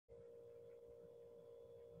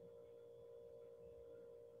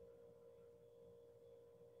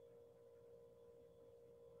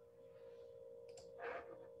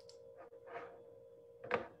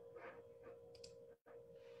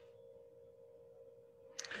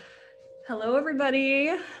Hello,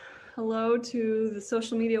 everybody. Hello to the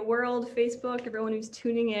social media world, Facebook, everyone who's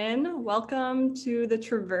tuning in. Welcome to The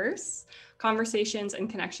Traverse, Conversations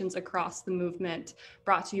and Connections Across the Movement,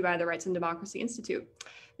 brought to you by the Rights and Democracy Institute.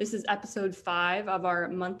 This is episode 5 of our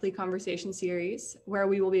monthly conversation series, where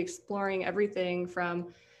we will be exploring everything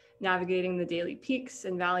from navigating the daily peaks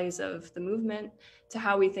and valleys of the movement to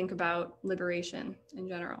how we think about liberation in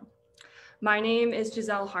general. My name is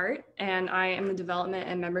Giselle Hart, and I am the Development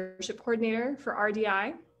and Membership Coordinator for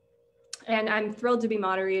RDI. And I'm thrilled to be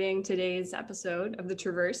moderating today's episode of The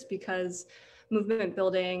Traverse because movement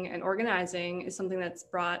building and organizing is something that's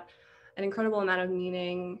brought an incredible amount of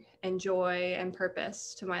meaning and joy and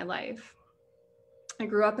purpose to my life. I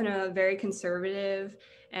grew up in a very conservative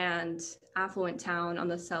and affluent town on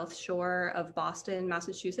the South Shore of Boston,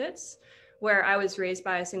 Massachusetts, where I was raised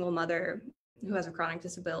by a single mother who has a chronic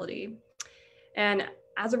disability. And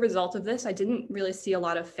as a result of this, I didn't really see a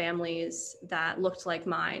lot of families that looked like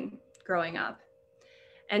mine growing up.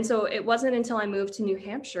 And so it wasn't until I moved to New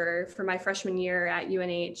Hampshire for my freshman year at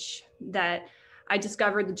UNH that I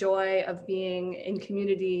discovered the joy of being in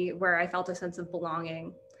community where I felt a sense of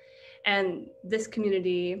belonging. And this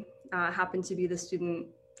community happened to be the student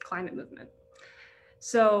climate movement.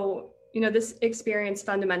 So, this experience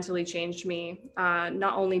fundamentally changed me,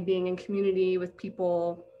 not only being in community with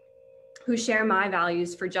people who share my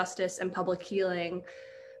values for justice and public healing,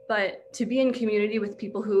 but to be in community with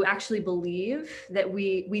people who actually believe that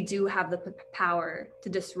we do have the power to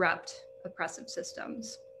disrupt oppressive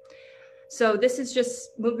systems. So this is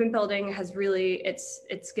just movement building has really,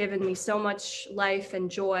 it's given me so much life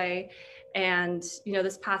and joy. And,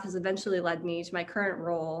 this path has eventually led me to my current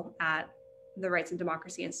role at the Rights and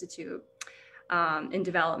Democracy Institute in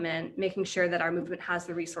development, making sure that our movement has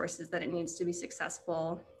the resources that it needs to be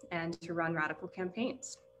successful and to run radical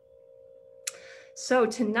campaigns. So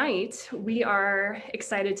tonight, we are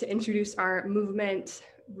excited to introduce our movement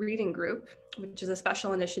reading group, which is a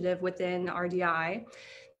special initiative within RDI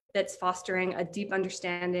that's fostering a deep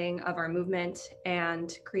understanding of our movement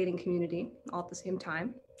and creating community all at the same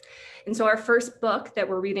time. And so our first book that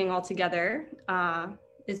we're reading all together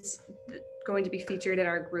is going to be featured in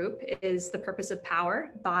our group is The Purpose of Power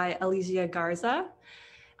by Alicia Garza.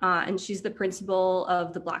 And she's the principal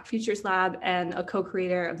of the Black Futures Lab and a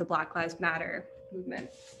co-creator of the Black Lives Matter movement.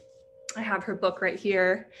 I have her book right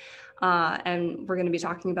here, and we're going to be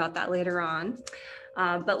talking about that later on.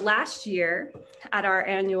 But last year at our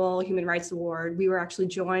annual Human Rights Award, we were actually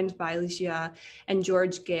joined by Alicia and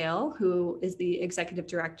George Goehl, who is the executive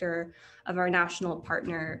director of our national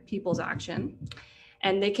partner, People's Action.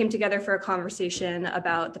 And they came together for a conversation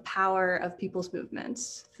about the power of people's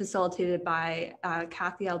movements, facilitated by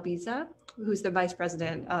Cathy Albisa, who's the vice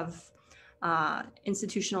president of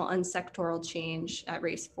Institutional and Sectoral Change at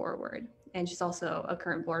Race Forward. And she's also a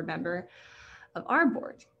current board member of our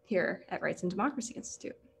board here at Rights and Democracy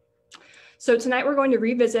Institute. So tonight we're going to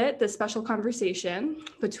revisit this special conversation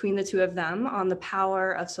between the two of them on the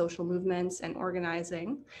power of social movements and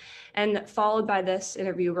organizing. And followed by this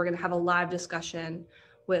interview, we're going to have a live discussion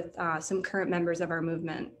with some current members of our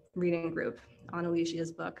movement reading group on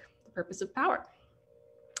Alicia's book, The Purpose of Power.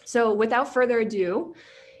 So without further ado,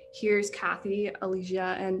 here's Cathy,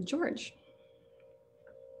 Alicia, and George.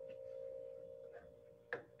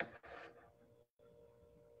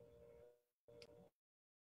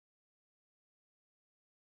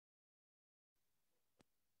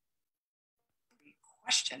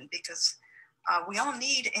 Question, because we all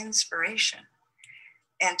need inspiration.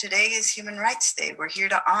 And today is Human Rights Day. We're here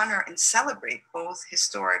to honor and celebrate both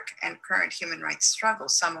historic and current human rights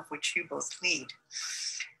struggles, some of which you both lead.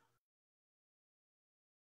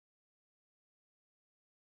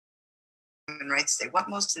 Human Rights Day, what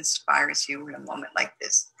most inspires you in a moment like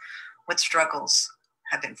this? What struggles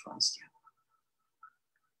have influenced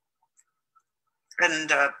you?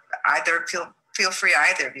 And either feel free,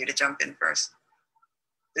 either of you, to jump in first.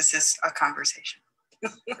 This is a conversation.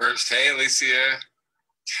 First, hey, Alicia.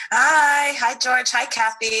 Hi, George. Hi,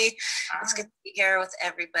 Cathy. It's good to be here with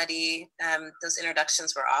everybody. Those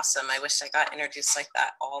introductions were awesome. I wish I got introduced like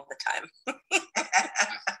that all the time.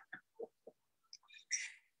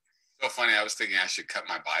 So funny. I was thinking I should cut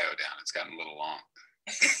my bio down. It's gotten a little long.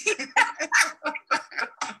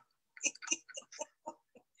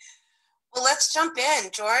 Well, let's jump in.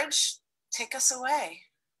 George, take us away.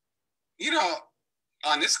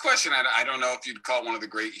 On this question, I don't know if you'd call it one of the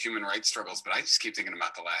great human rights struggles, but I just keep thinking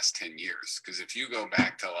about the last 10 years. Because if you go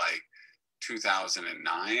back to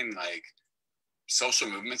 2009, social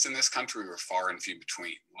movements in this country were far and few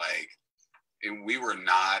between. We were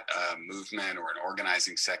not a movement or an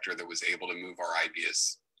organizing sector that was able to move our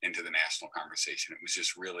ideas into the national conversation. It was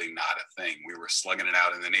just really not a thing. We were slugging it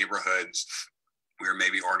out in the neighborhoods. We were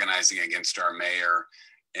maybe organizing against our mayor.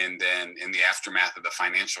 And then in the aftermath of the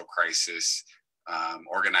financial crisis,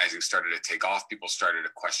 organizing started to take off. People started to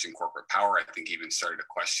question corporate power. I think even started to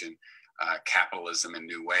question capitalism in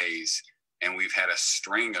new ways. And we've had a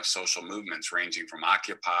string of social movements ranging from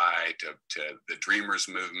Occupy to the Dreamers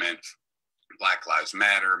movement, Black Lives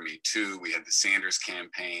Matter, Me Too. We had the Sanders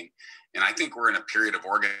campaign. And I think we're in a period of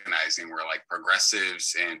organizing where like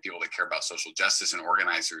progressives and people that care about social justice and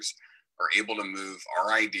organizers are able to move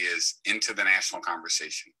our ideas into the national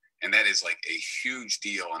conversation. And that is like a huge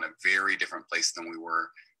deal in a very different place than we were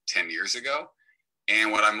 10 years ago.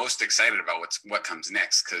 And what I'm most excited about, what comes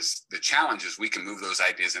next, because the challenge is we can move those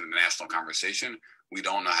ideas into the national conversation. We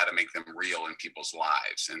don't know how to make them real in people's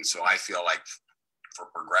lives. And so I feel like for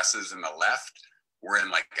progressives in the left, we're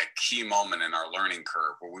in like a key moment in our learning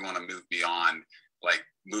curve where we want to move beyond like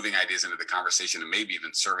moving ideas into the conversation and maybe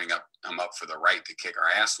even serving them up for the right to kick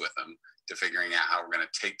our ass with them, to figuring out how we're going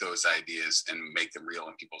to take those ideas and make them real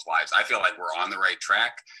in people's lives. I feel like we're on the right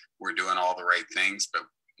track. We're doing all the right things, but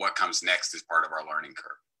what comes next is part of our learning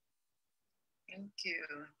curve. Thank you.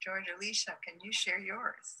 George, Alicia, can you share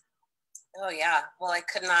yours? Oh, yeah. Well, I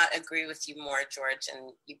could not agree with you more, George,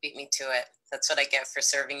 and you beat me to it. That's what I get for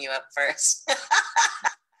serving you up first. I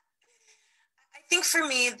think for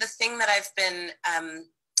me, the thing that I've been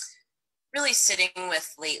really sitting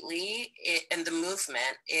with lately in the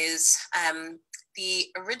movement is the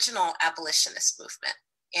original abolitionist movement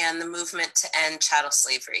and the movement to end chattel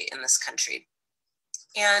slavery in this country.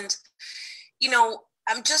 And, you know,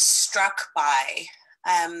 I'm just struck by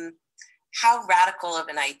how radical of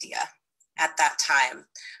an idea at that time,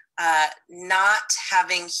 not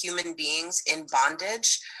having human beings in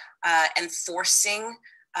bondage and forcing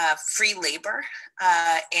free labor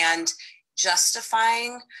and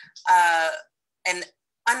justifying an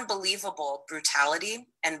unbelievable brutality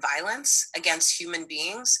and violence against human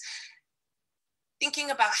beings,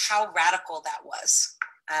 thinking about how radical that was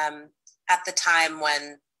at the time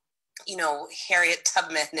when, you know, Harriet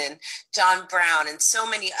Tubman and John Brown and so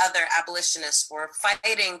many other abolitionists were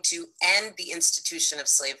fighting to end the institution of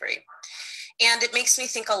slavery. And it makes me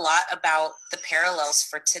think a lot about the parallels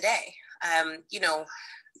for today. You know,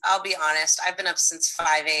 I'll be honest, I've been up since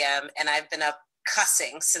 5 a.m. and I've been up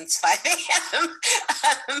cussing since 5 a.m.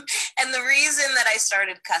 And the reason that I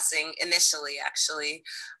started cussing initially actually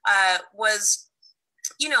was,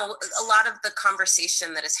 you know, a lot of the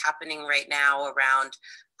conversation that is happening right now around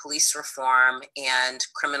police reform and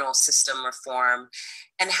criminal system reform,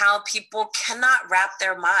 and how people cannot wrap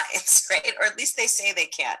their minds, right? Or at least they say they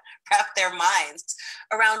can't wrap their minds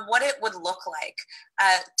around what it would look like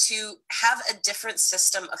to have a different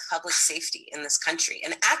system of public safety in this country,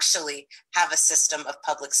 and actually have a system of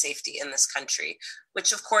public safety in this country,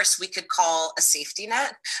 which of course we could call a safety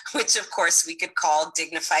net, which of course we could call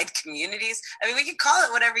dignified communities. I mean, we could call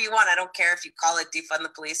it whatever you want. I don't care if you call it defund the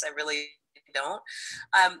police. I really don't.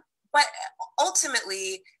 But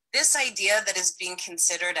ultimately, this idea that is being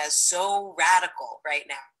considered as so radical right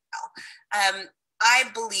now, I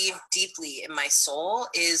believe deeply in my soul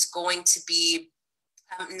is going to be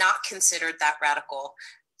not considered that radical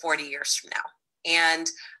 40 years from now. And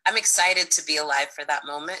I'm excited to be alive for that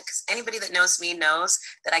moment, because anybody that knows me knows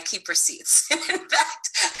that I keep receipts. In fact,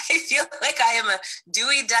 I feel like I am a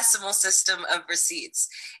Dewey Decimal System of receipts.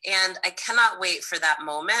 And I cannot wait for that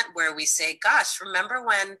moment where we say, gosh, remember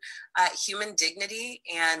when human dignity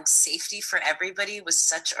and safety for everybody was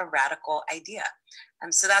such a radical idea?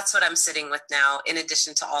 So that's what I'm sitting with now, in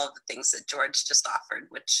addition to all of the things that George just offered,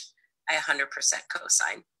 which I 100%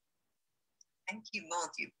 co-sign. Thank you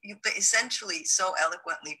both. You essentially so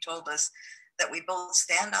eloquently told us that we both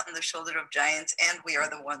stand on the shoulder of giants, and we are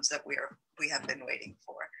the ones that we have been waiting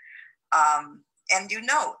for. And you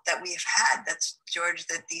know that we have had, that's George,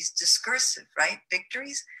 that these discursive, right,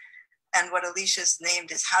 victories. And what Alicia's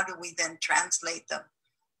named is, how do we then translate them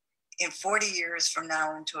in 40 years from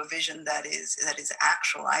now into a vision that is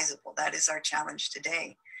actualizable? That is our challenge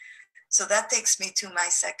today. So that takes me to my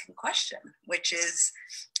second question, which is,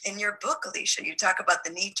 in your book, Alicia, you talk about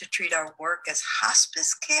the need to treat our work as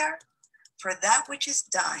hospice care for that which is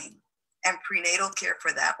dying and prenatal care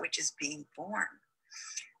for that which is being born.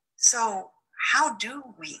 So how do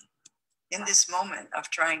we, in this moment of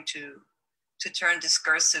trying to turn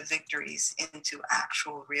discursive victories into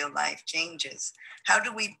actual real life changes, how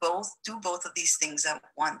do we do both of these things at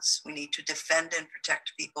once? We need to defend and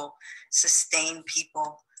protect people, sustain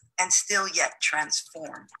people, and still yet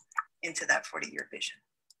transform into that 40-year vision.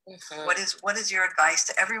 Mm-hmm. What is your advice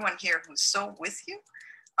to everyone here who's so with you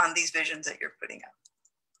on these visions that you're putting up?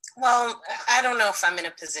 Well, I don't know if I'm in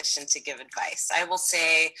a position to give advice. I will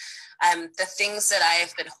say the things that I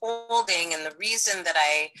have been holding, and the reason that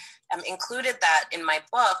I included that in my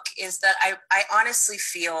book is that I honestly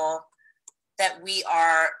feel that we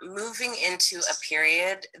are moving into a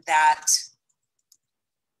period that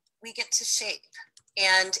we get to shape.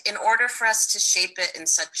 And in order for us to shape it in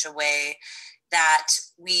such a way that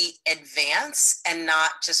we advance and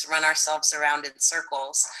not just run ourselves around in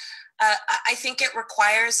circles, I think it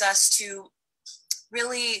requires us to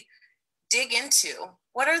really dig into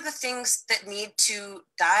what are the things that need to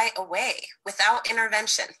die away without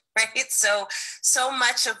intervention, right? So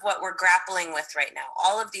much of what we're grappling with right now,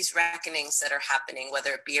 all of these reckonings that are happening, whether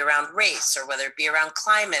it be around race or whether it be around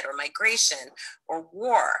climate or migration or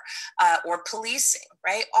war or policing,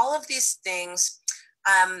 right? All of these things,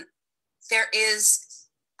 there is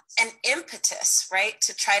an impetus, right,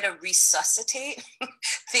 to try to resuscitate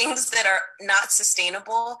things that are not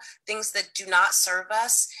sustainable, things that do not serve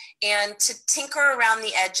us, and to tinker around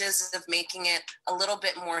the edges of making it a little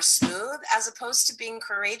bit more smooth, as opposed to being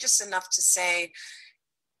courageous enough to say,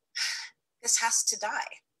 this has to die.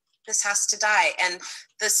 This has to die. And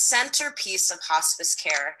the centerpiece of hospice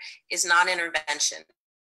care is non-intervention.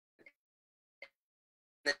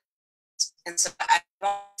 And so I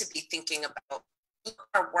want to be thinking about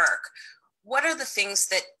our work. What are the things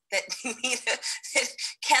that need that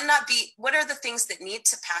cannot be, what are the things that need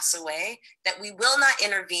to pass away that we will not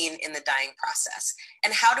intervene in the dying process?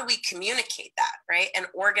 And how do we communicate that, right? And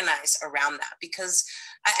organize around that? Because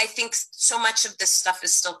I think so much of this stuff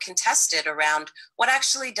is still contested around what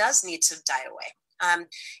actually does need to die away.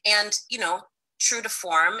 And, you know, true to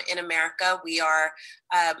form in America, we are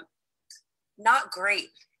not great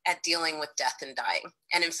at dealing with death and dying.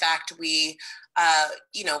 And in fact, we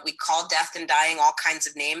call death and dying all kinds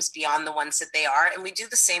of names beyond the ones that they are. And we do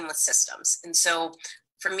the same with systems. And so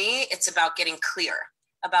for me, it's about getting clear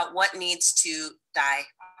about what needs to die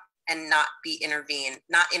and not intervene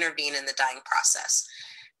in the dying process.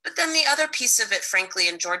 But then the other piece of it, frankly,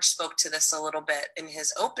 and George spoke to this a little bit in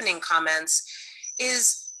his opening comments,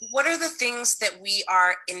 is what are the things that we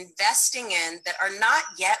are investing in that are not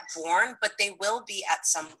yet born, but they will be at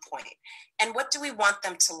some point? And what do we want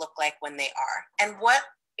them to look like when they are? And what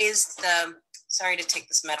is sorry to take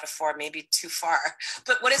this metaphor maybe too far,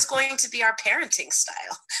 but what is going to be our parenting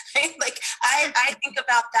style? Right? Like I think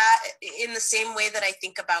about that in the same way that I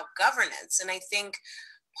think about governance. And I think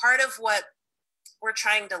part of what we're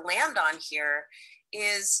trying to land on here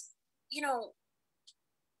is, you know,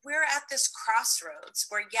 we're at this crossroads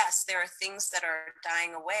where, yes, there are things that are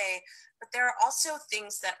dying away, but there are also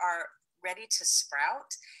things that are ready to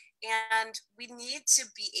sprout. And we need to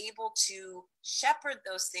be able to shepherd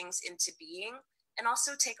those things into being and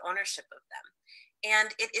also take ownership of them. And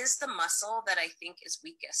it is the muscle that I think is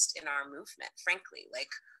weakest in our movement, frankly. Like,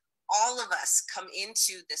 all of us come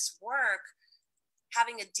into this work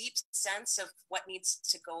having a deep sense of what needs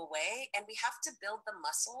to go away, and we have to build the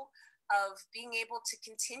muscle of being able to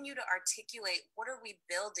continue to articulate, what are we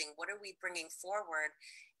building? What are we bringing forward?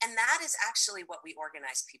 And that is actually what we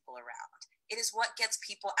organize people around. It is what gets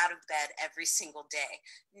people out of bed every single day,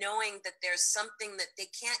 knowing that there's something that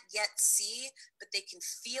they can't yet see, but they can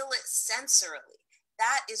feel it sensorily.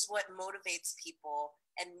 That is what motivates people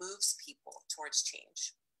and moves people towards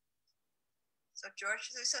change. So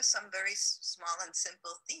George, these are some very small and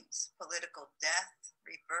simple themes: political death,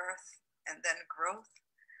 rebirth, and then growth.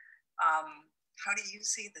 How do you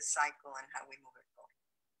see the cycle and how we move it forward?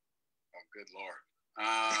 Oh, good Lord.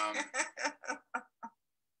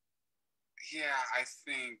 Yeah, I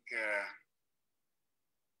think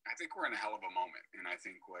we're in a hell of a moment. And I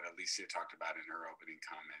think what Alicia talked about in her opening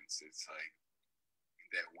comments, it's like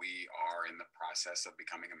that we are in the process of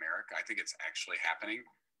becoming America. I think it's actually happening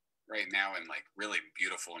right now in like really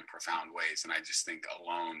beautiful and profound ways. And I just think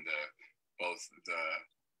alone both the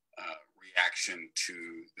reaction to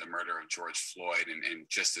the murder of George Floyd and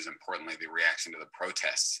just as importantly, the reaction to the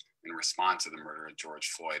protests in response to the murder of George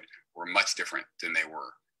Floyd were much different than they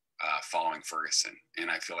were following Ferguson.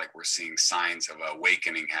 And I feel like we're seeing signs of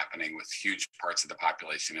awakening happening with huge parts of the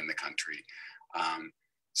population in the country.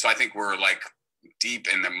 So I think we're like deep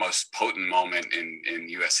in the most potent moment in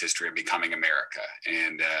U.S. history of becoming America.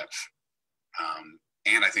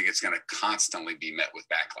 And I think it's going to constantly be met with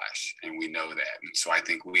backlash. And we know that. And so I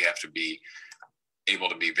think we have to be able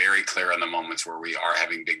to be very clear on the moments where we are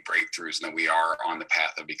having big breakthroughs and that we are on the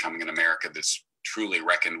path of becoming an America that's truly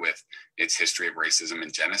reckoned with its history of racism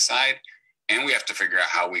and genocide. And we have to figure out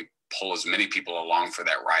how we pull as many people along for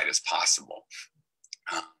that ride as possible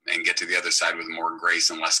and get to the other side with more grace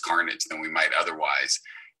and less carnage than we might otherwise.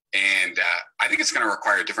 And I think it's going to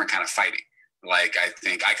require a different kind of fighting. Like, I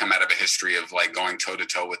think I come out of a history of like going toe to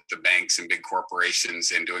toe with the banks and big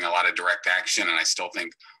corporations and doing a lot of direct action. And I still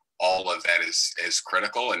think all of that is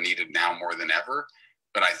critical and needed now more than ever.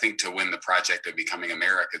 But I think to win the project of becoming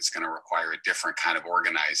America, it's going to require a different kind of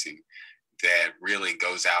organizing that really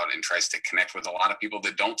goes out and tries to connect with a lot of people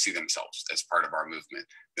that don't see themselves as part of our movement,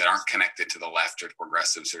 that aren't connected to the left or to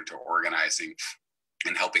progressives or to organizing,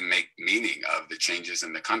 and helping make meaning of the changes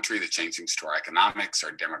in the country, the changes to our economics, our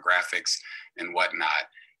demographics, and whatnot.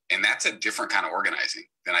 And that's a different kind of organizing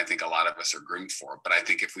than I think a lot of us are groomed for. But I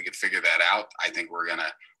think if we could figure that out, I think we're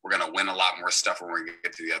gonna win a lot more stuff, and we're gonna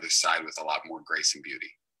get to the other side with a lot more grace and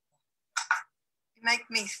beauty. You make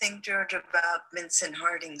me think, George, about Vincent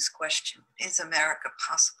Harding's question: is America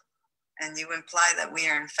possible? And you imply that we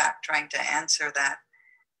are in fact trying to answer that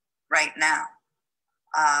right now.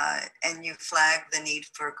 And you flag the need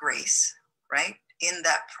for grace, right? In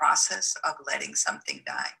that process of letting something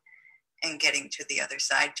die and getting to the other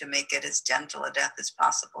side to make it as gentle a death as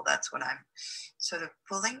possible. That's what I'm sort of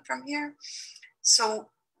pulling from here.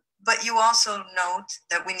 So, but you also note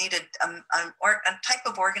that we need a type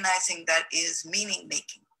of organizing that is meaning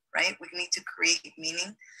making, right? We need to create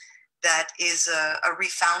meaning that is a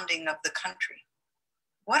refounding of the country.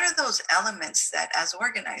 What are those elements that as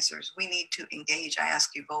organizers we need to engage, I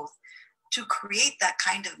ask you both, to create that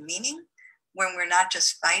kind of meaning when we're not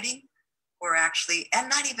just fighting, we're actually, and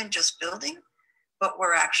not even just building, but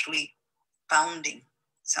we're actually founding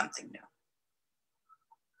something new?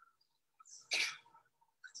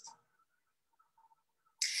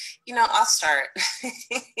 You know, I'll start.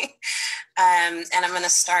 And I'm going to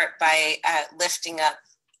start by lifting up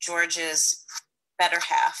George's better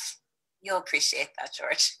half. You'll appreciate that,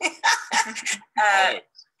 George.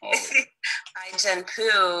 Ai-jen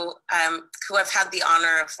Poo, who I've had the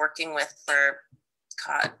honor of working with for,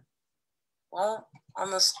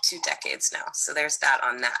 almost 2 decades now. So there's that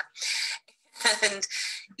on that. And,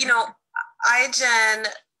 you know, Ai-jen,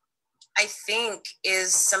 I think,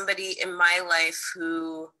 is somebody in my life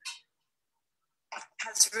who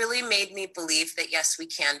has really made me believe that, yes, we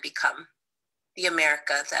can become the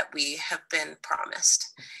America that we have been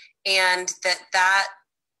promised. And that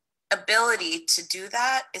ability to do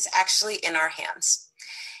that is actually in our hands.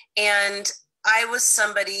 And I was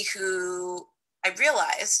somebody who I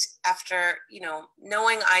realized after, you know,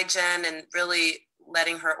 knowing Ai-jen and really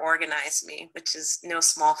letting her organize me, which is no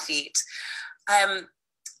small feat,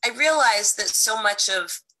 I realized that so much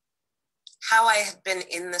of how I had been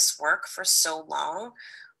in this work for so long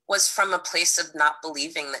was from a place of not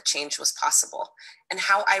believing that change was possible. And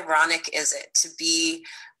how ironic is it to be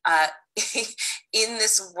in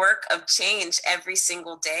this work of change every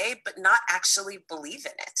single day, but not actually believe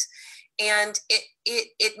in it. And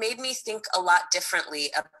it made me think a lot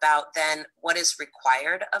differently about then what is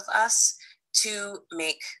required of us to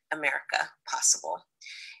make America possible.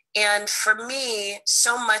 And for me,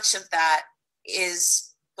 so much of that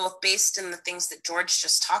is both based in the things that George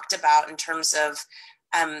just talked about in terms of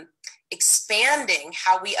expanding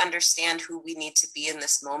how we understand who we need to be in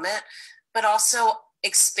this moment, but also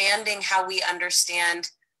expanding how we understand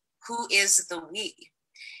who is the we.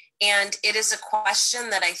 And it is a question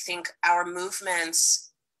that I think our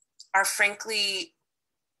movements are frankly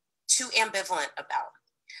too ambivalent about.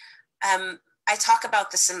 I talk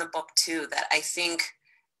about this in the book too, that I think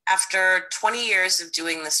after 20 years of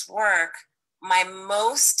doing this work, my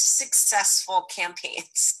most successful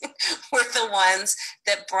campaigns were the ones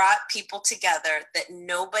that brought people together that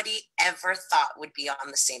nobody ever thought would be on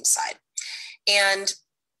the same side. And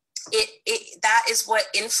that is what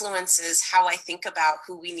influences how I think about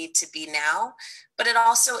who we need to be now, but it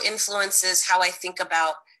also influences how I think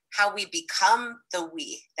about how we become the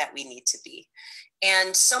we that we need to be.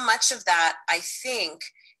 And so much of that, I think,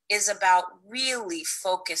 is about really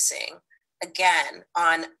focusing again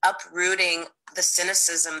on uprooting the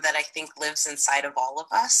cynicism that I think lives inside of all of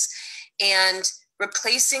us and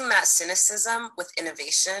replacing that cynicism with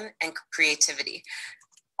innovation and creativity.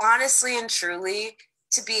 Honestly and truly,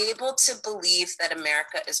 to be able to believe that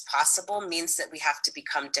America is possible means that we have to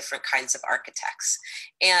become different kinds of architects.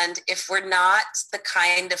 And if we're not the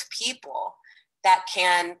kind of people that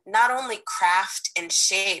can not only craft and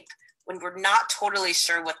shape when we're not totally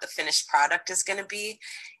sure what the finished product is going to be,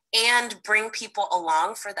 and bring people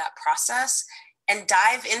along for that process and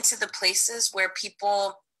dive into the places where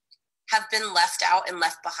people have been left out and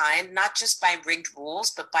left behind, not just by rigged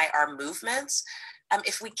rules, but by our movements.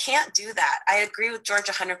 If we can't do that, I agree with George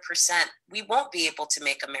 100%, we won't be able to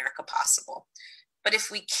make America possible. But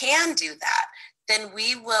if we can do that, then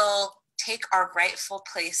we will take our rightful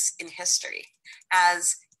place in history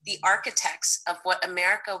as the architects of what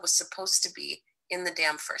America was supposed to be in the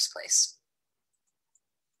damn first place.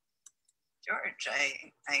 George,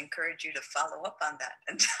 I encourage you to follow up on that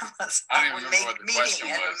and tell us I how don't we even remember make what the meaning question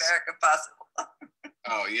in was. America possible.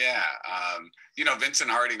 Oh, yeah. Vincent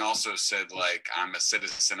Harding also said, like, I'm a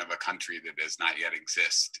citizen of a country that does not yet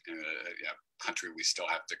exist, a country we still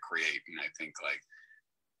have to create. And I think, like,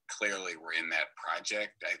 clearly we're in that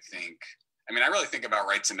project. I really think about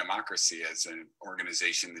Rights and Democracy as an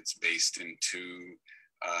organization that's based in two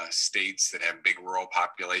states that have big rural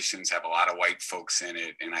populations, have a lot of white folks in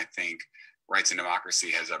it. And I think Rights and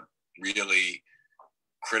Democracy has a really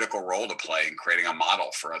critical role to play in creating a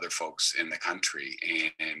model for other folks in the country.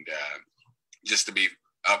 And just to be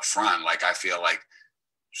upfront, like, I feel like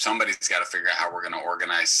somebody's got to figure out how we're going to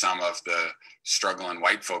organize some of the struggling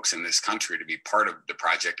white folks in this country to be part of the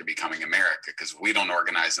project of becoming America. Because we don't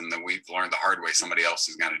organize them, then we've learned the hard way somebody else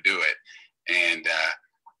is going to do it. And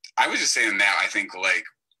I was just saying that I think, like,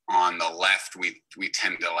 on the left, we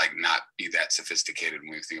tend to, like, not be that sophisticated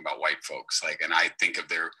when we think about white folks. Like, and I think of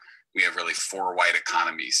we have really 4 white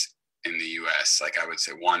economies in the US. Like, I would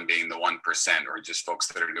say one being the 1%, or just folks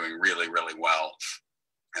that are doing really, really well,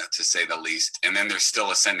 to say the least. And then there's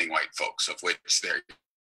still ascending white folks, of which they're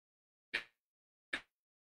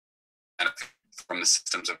from the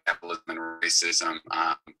systems of capitalism and racism.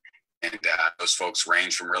 And those folks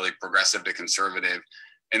range from really progressive to conservative.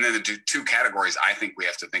 And then the two categories I think we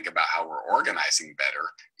have to think about how we're organizing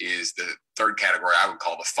better is the third category I would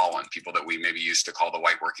call the fallen, people that we maybe used to call the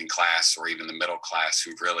white working class, or even the middle class,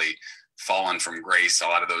 who've really fallen from grace. A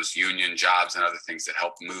lot of those union jobs and other things that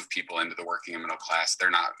help move people into the working and middle class, they're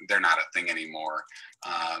not a thing anymore.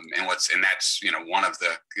 And that's one of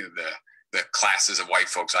the classes of white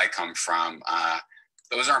folks I come from.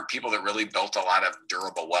 Those aren't people that really built a lot of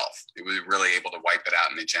durable wealth. They were really able to wipe it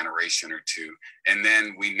out in a generation or two. And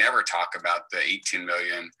then we never talk about the 18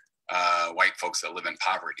 million white folks that live in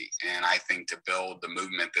poverty. And I think to build the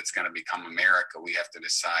movement that's going to become America, we have to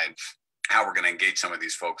decide how we're going to engage some of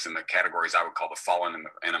these folks in the categories I would call the fallen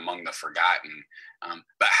and among the forgotten.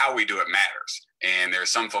 But how we do it matters. And there are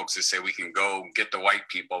some folks that say we can go get the white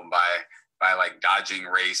people by like dodging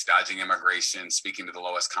race, dodging immigration, speaking to the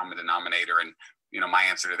lowest common denominator. And my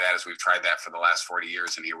answer to that is we've tried that for the last 40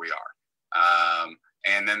 years, and here we are.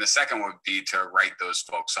 And then the second would be to write those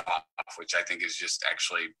folks off, which I think is just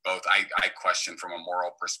actually both. I question from a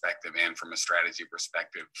moral perspective and from a strategy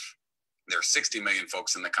perspective. There are 60 million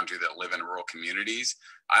folks in the country that live in rural communities.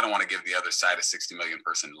 I don't want to give the other side a 60 million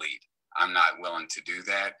person lead. I'm not willing to do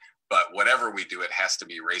that. But whatever we do, it has to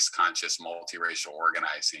be race conscious, multiracial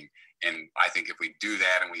organizing. And I think if we do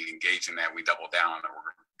that and we engage in that, we double down on it,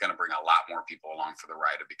 we're going to bring a lot more people along for the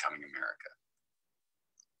ride of becoming America.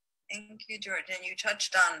 Thank you, George. And you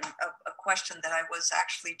touched on a question that I was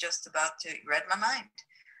actually just about to read my mind.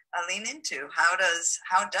 Lean into how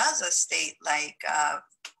does a state like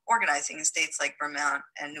organizing in states like Vermont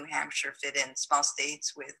and New Hampshire fit in, small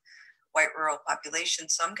states with white rural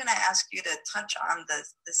populations? So I'm going to ask you to touch on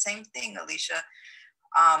the same thing, Alicia.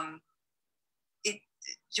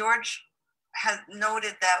 George has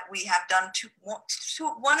noted that we have done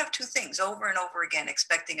one of two things over and over again,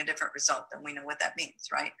 expecting a different result, and we know what that means,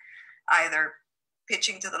 right? Either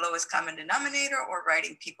pitching to the lowest common denominator or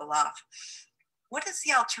writing people off. What does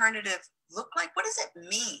the alternative look like? What does it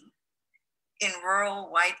mean in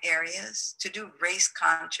rural white areas to do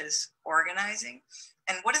race-conscious organizing?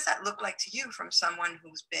 And what does that look like to you from someone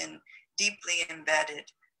who's been deeply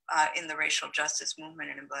embedded in the racial justice movement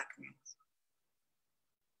and in Black communities?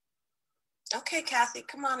 Okay, Cathy,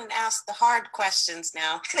 come on and ask the hard questions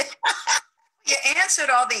now. You answered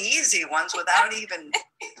all the easy ones without even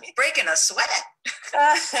breaking a sweat.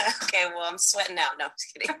 Okay, well, I'm sweating out. No, I'm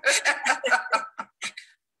just kidding.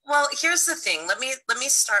 Well, here's the thing. Let me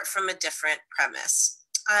start from a different premise.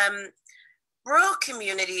 Rural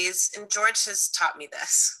communities, and George has taught me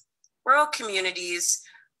this, rural communities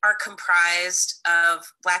are comprised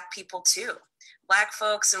of Black people too. Black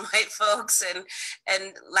folks and white folks and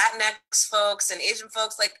Latinx folks and Asian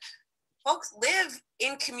folks, like folks live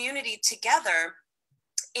in community together.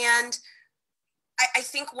 And I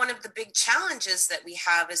think one of the big challenges that we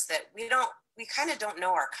have is that we kind of don't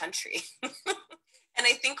know our country. And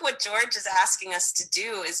I think what George is asking us to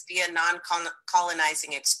do is be a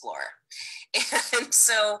non-colonizing explorer. And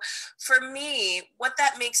so for me, what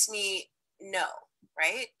that makes me know,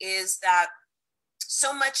 right, is that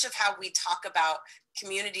so much of how we talk about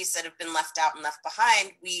communities that have been left out and left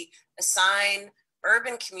behind, we assign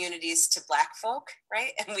urban communities to Black folk,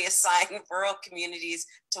 right? And we assign rural communities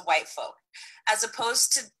to white folk, as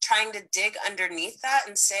opposed to trying to dig underneath that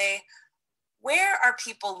and say, where are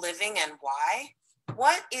people living and why?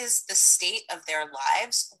 What is the state of their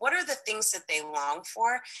lives? What are the things that they long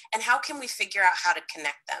for? And how can we figure out how to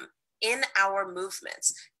connect them in our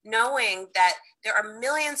movements, knowing that there are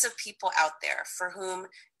millions of people out there for whom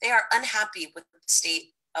they are unhappy with the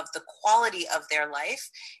state of the quality of their life.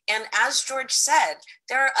 And as George said,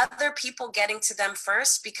 there are other people getting to them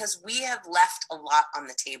first because we have left a lot on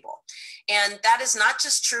the table. And that is not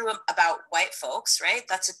just true about white folks, right?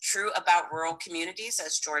 That's true about rural communities,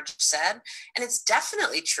 as George said. And it's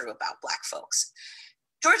definitely true about Black folks.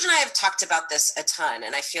 George and I have talked about this a ton,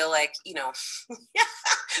 and I feel like, you know,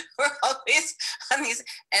 we're always on these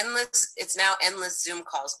endless, it's now endless Zoom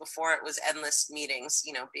calls. Before it was endless meetings,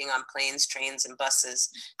 you know, being on planes, trains, and buses,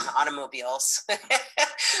 and automobiles.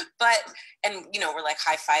 And, you know, we're like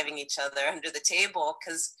high-fiving each other under the table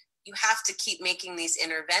because you have to keep making these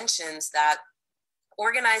interventions that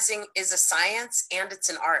organizing is a science and it's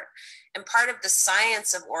an art. And part of the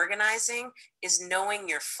science of organizing is knowing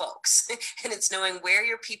your folks and it's knowing where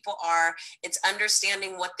your people are. It's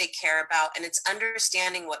understanding what they care about and it's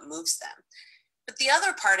understanding what moves them. But the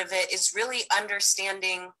other part of it is really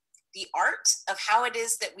understanding the art of how it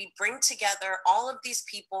is that we bring together all of these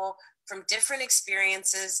people from different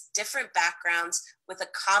experiences, different backgrounds with a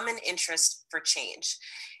common interest for change.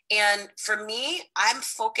 And for me, I'm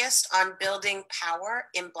focused on building power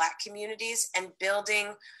in Black communities and building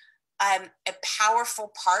a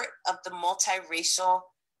powerful part of the multiracial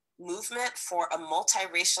movement for a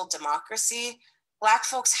multiracial democracy. Black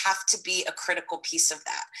folks have to be a critical piece of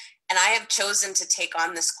that. And I have chosen to take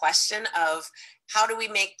on this question of how do we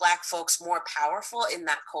make Black folks more powerful in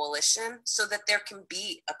that coalition so that there can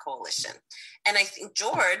be a coalition? And I think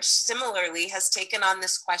George similarly has taken on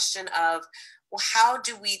this question of, well, how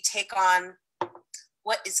do we take on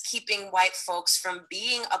what is keeping white folks from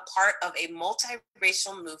being a part of a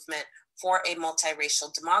multiracial movement for a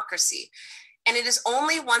multiracial democracy? And it is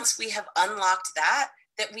only once we have unlocked that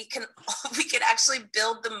we can actually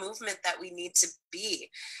build the movement that we need to be.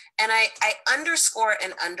 And I underscore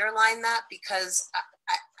and underline that because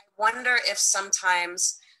I wonder if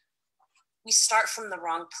sometimes we start from the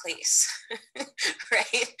wrong place,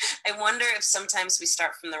 right? I wonder if sometimes we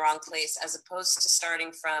start from the wrong place as opposed to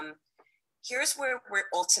starting from, here's where we're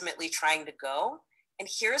ultimately trying to go, and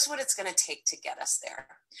here's what it's going to take to get us there.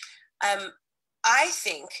 I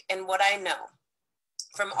think, and what I know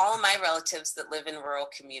from all of my relatives that live in rural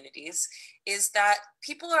communities, is that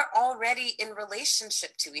people are already in relationship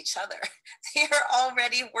to each other. They are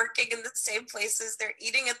already working in the same places. They're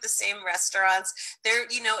eating at the same restaurants.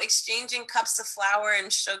 They're, you know, exchanging cups of flour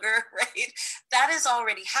and sugar, right? That is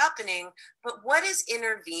already happening. But what is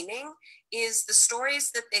intervening is the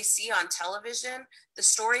stories that they see on television, the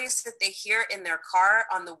stories that they hear in their car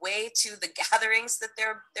on the way to the gatherings that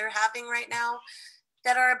they're having right now,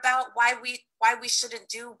 that are about why we shouldn't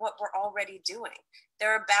do what we're already doing.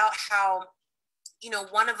 They're about how, you know,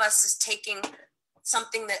 one of us is taking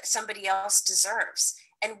something that somebody else deserves.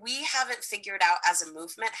 And we haven't figured out as a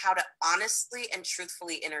movement how to honestly and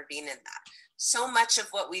truthfully intervene in that. So much of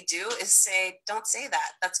what we do is say, don't say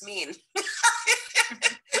that, that's mean.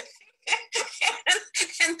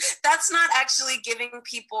 and that's not actually giving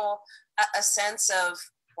people a sense of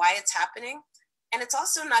why it's happening. And it's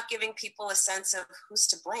also not giving people a sense of who's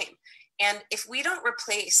to blame. And if we don't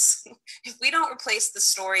replace the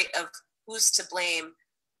story of who's to blame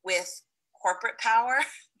with corporate power,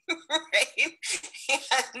 right?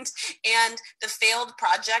 And the failed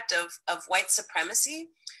project of white supremacy,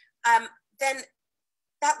 then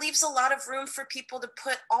that leaves a lot of room for people to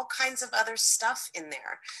put all kinds of other stuff in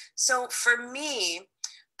there. So for me,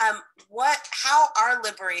 how our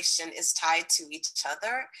liberation is tied to each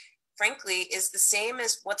other, frankly, is the same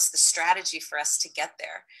as what's the strategy for us to get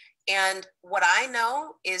there. And what I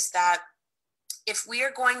know is that if we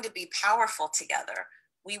are going to be powerful together,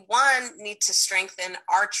 we, one, need to strengthen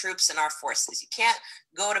our troops and our forces. You can't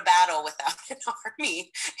go to battle without an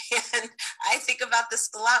army. And I think about this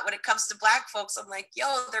a lot when it comes to Black folks. I'm like,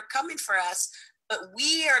 yo, they're coming for us, but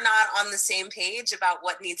we are not on the same page about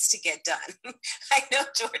what needs to get done. I know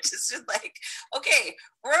George is just like, okay,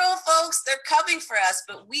 rural folks, they're coming for us,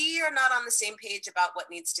 but we are not on the same page about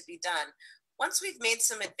what needs to be done. Once we've made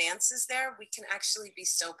some advances there, we can actually be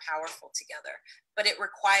so powerful together. But it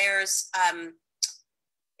requires a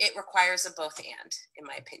both and, in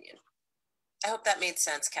my opinion. I hope that made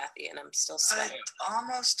sense, Cathy, and I'm still sweating.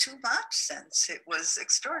 Almost too much sense. It was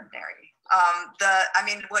extraordinary. I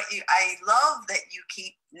love that you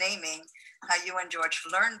keep naming how you and George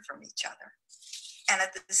learn from each other. And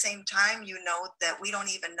at the same time, you note that we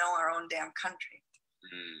don't even know our own damn country.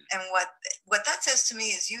 And what that says to me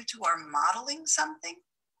is you two are modeling something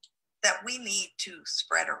that we need to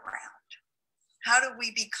spread around. How do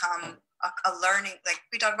we become a learning, like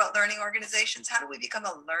we talk about learning organizations, how do we become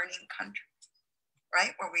a learning country,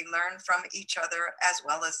 right? Where we learn from each other as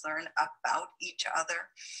well as learn about each other.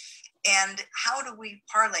 And how do we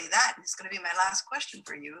parlay that? And it's going to be my last question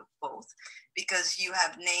for you both, because you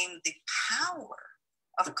have named the power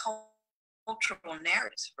of cultural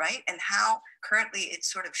narratives, right? And how currently it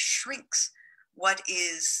sort of shrinks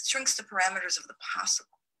the parameters of the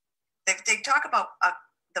possible. They talk about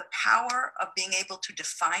the power of being able to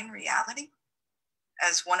define reality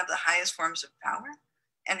as one of the highest forms of power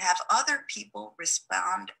and have other people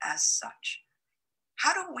respond as such.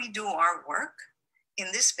 How do we do our work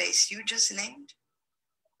in this space you just named,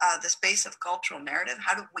 the space of cultural narrative?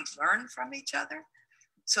 How do we learn from each other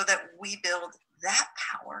so that we build that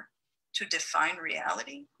power to define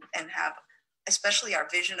reality and have, especially our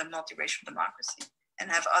vision of multiracial democracy, and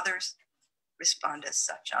have others respond as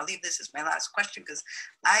such? I'll leave this as my last question because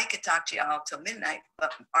I could talk to y'all till midnight,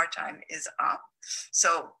 but our time is up.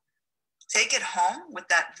 So take it home with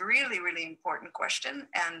that really, really important question.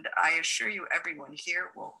 And I assure you, everyone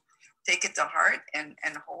here will take it to heart and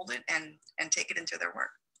hold it and take it into their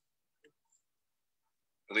work.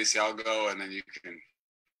 Alicia, I'll go and then you can.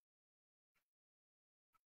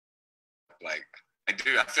 Like, I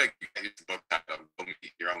feel like you get the book title, Go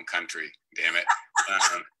Meet Your Own Country, damn it.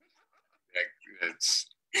 It's,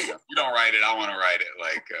 you don't write it, I want to write it.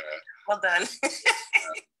 Like, well done.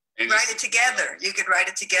 Write it together. You could write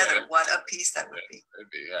it together. Yeah, what a piece that would be. It'd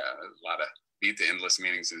be, yeah, a lot of beat the endless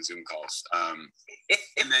meetings and Zoom calls. And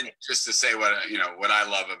then just to say what I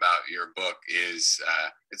love about your book is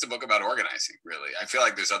it's a book about organizing, really. I feel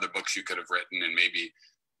like there's other books you could have written and maybe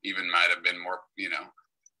even might have been more,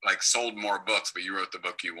 like sold more books, but you wrote the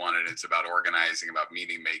book you wanted. It's about organizing, about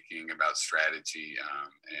meeting making, about strategy.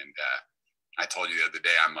 And I told you the other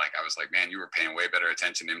day, I was like, man, you were paying way better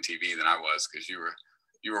attention to MTV than I was, because you were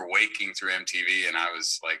waking through MTV, and I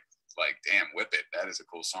was like, damn, Whip It, that is a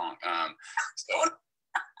cool song.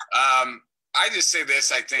 I just say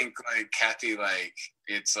this, I think, like, Cathy, like,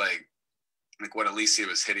 it's like what Alicia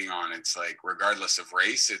was hitting on. It's like, regardless of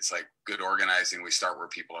race, it's like good organizing. We start where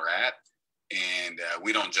people are at. And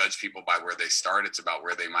we don't judge people by where they start. It's about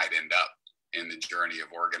where they might end up in the journey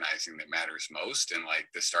of organizing that matters most. And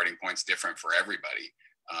like the starting point's different for everybody.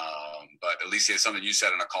 But Alicia, something you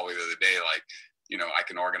said on a call the other day, like, I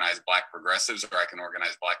can organize Black progressives, or I can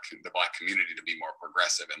organize the Black community to be more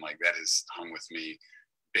progressive. And like, that has hung with me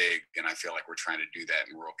big. And I feel like we're trying to do that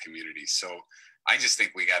in rural communities. So I just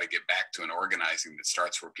think we got to get back to an organizing that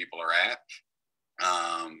starts where people are at.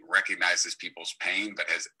 Recognizes people's pain, but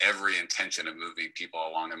has every intention of moving people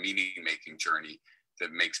along a meaning-making journey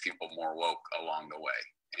that makes people more woke along the way.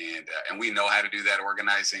 And we know how to do that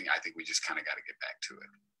organizing. I think we just kind of got to get back to it.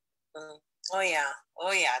 Oh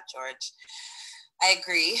yeah, George. I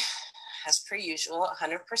agree, as per usual,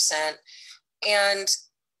 100%. And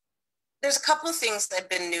there's a couple of things that I've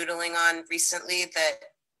been noodling on recently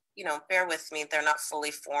that, bear with me, they're not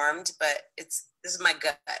fully formed, but this is my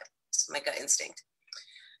gut. It's my gut instinct.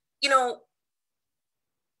 The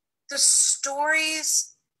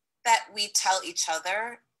stories that we tell each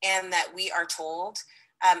other and that we are told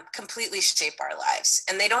completely shape our lives.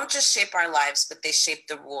 And they don't just shape our lives, but they shape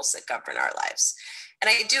the rules that govern our lives. And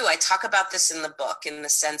I talk about this in the book, in the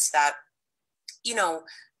sense that,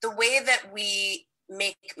 the way that we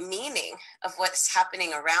make meaning of what's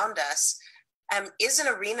happening around us is an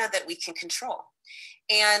arena that we can control.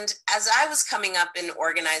 And as I was coming up in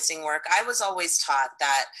organizing work, I was always taught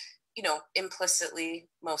that, implicitly,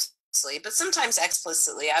 mostly, but sometimes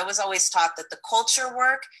explicitly, I was always taught that the culture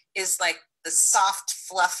work is like the soft,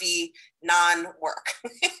 fluffy, non-work.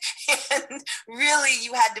 And really,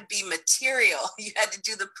 you had to be material. You had to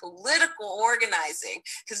do the political organizing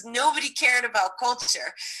because nobody cared about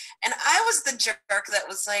culture. And I was the jerk that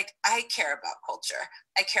was like, I care about culture.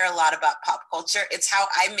 I care a lot about pop culture. It's how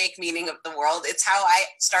I make meaning of the world. It's how I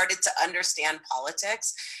started to understand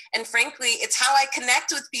politics. And frankly, it's how I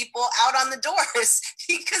connect with people out on the doors,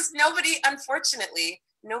 because unfortunately,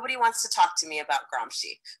 nobody wants to talk to me about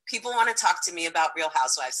Gramsci. People want to talk to me about Real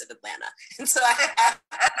Housewives of Atlanta. And so I have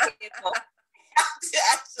to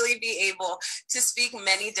actually be able to speak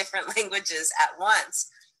many different languages at once.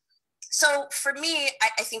 So for me,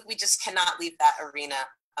 I think we just cannot leave that arena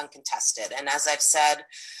uncontested. And as I've said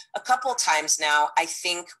a couple times now, I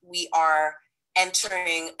think we are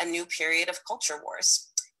entering a new period of culture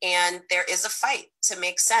wars. And there is a fight to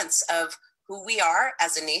make sense of who we are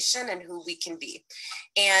as a nation and who we can be.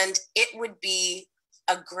 And it would be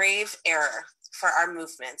a grave error for our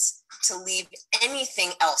movements to leave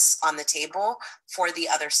anything else on the table for the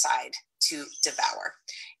other side to devour.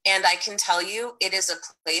 And I can tell you, it is a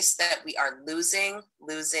place that we are losing.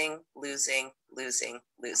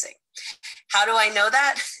 How do I know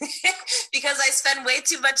that? Because I spend way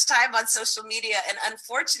too much time on social media, and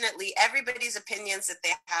unfortunately, everybody's opinions that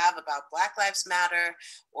they have about Black Lives Matter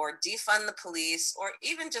or defund the police, or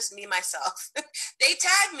even just me myself, they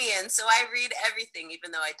tag me in, so I read everything,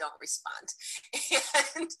 even though I don't respond.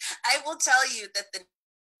 And I will tell you that the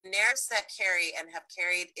narratives that carry and have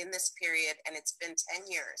carried in this period, and it's been 10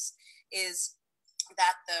 years, is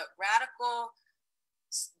that the radical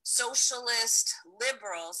socialist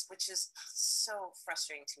liberals, which is so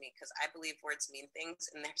frustrating to me because I believe words mean things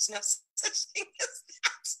and there's no such thing as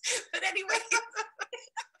that. But anyway,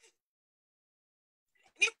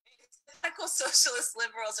 radical socialist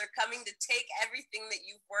liberals are coming to take everything that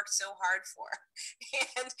you've worked so hard for.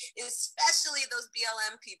 And especially those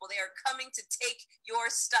BLM people, they are coming to take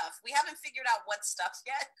your stuff. We haven't figured out what stuff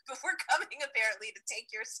yet, but we're coming apparently to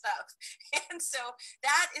take your stuff. And so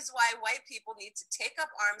that is why white people need to take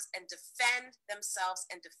up arms and defend themselves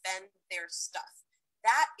and defend their stuff.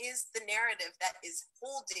 That is the narrative that is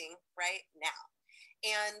holding right now.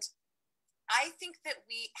 And I think that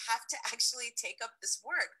we have to actually take up this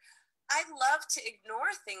work. I love to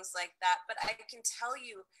ignore things like that, but I can tell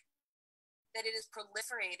you that it is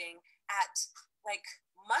proliferating at like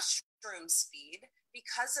mushroom speed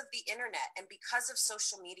because of the internet and because of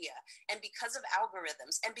social media and because of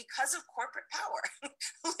algorithms and because of corporate power.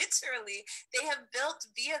 Literally, they have built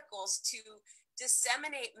vehicles to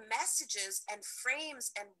disseminate messages and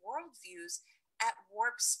frames and worldviews at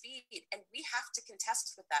warp speed, and we have to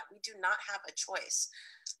contest with that. We do not have a choice.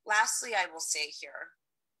 Lastly, I will say here,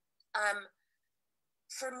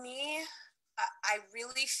 for me, I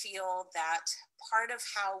really feel that part of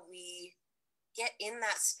how we get in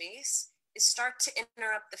that space is start to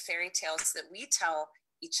interrupt the fairy tales that we tell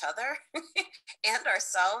each other and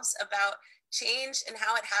ourselves about change and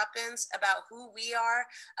how it happens, about who we are,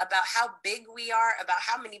 about how big we are, about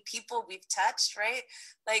how many people we've touched, right?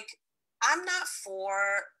 Like, I'm not for,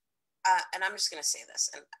 and I'm just going to say this,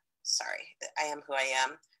 and sorry, I am who I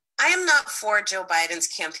am. I am not for Joe Biden's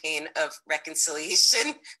campaign of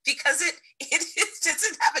reconciliation because it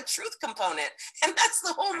doesn't have a truth component. And that's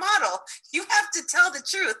the whole model. You have to tell the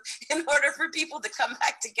truth in order for people to come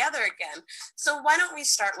back together again. So why don't we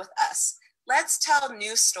start with us? Let's tell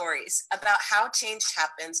new stories about how change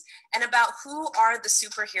happens and about who are the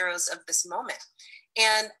superheroes of this moment.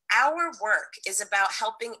 And our work is about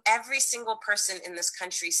helping every single person in this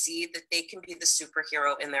country see that they can be the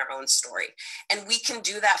superhero in their own story. And we can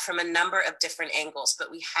do that from a number of different angles, but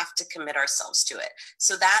we have to commit ourselves to it.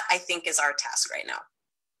 So that, I think, is our task right now.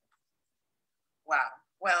 Wow.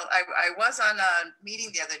 Well, I was on a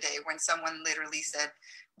meeting the other day when someone literally said,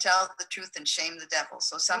 tell the truth and shame the devil.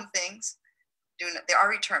 So some things, they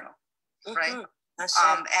are eternal, right? That's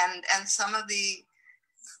right. And some of the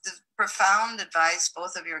profound advice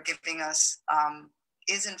both of you are giving us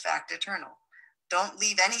is in fact eternal. Don't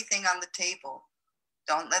leave anything on the table.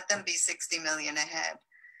 Don't let them be 60 million ahead.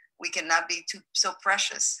 We cannot be so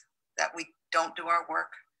precious that we don't do our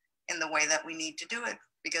work in the way that we need to do it,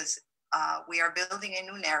 because we are building a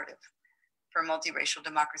new narrative for multiracial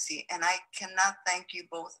democracy. And I cannot thank you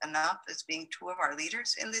both enough as being two of our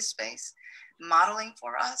leaders in this space, modeling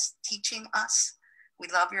for us, teaching us. We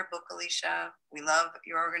love your book, Alicia. We love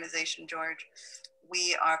your organization, George.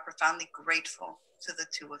 We are profoundly grateful to the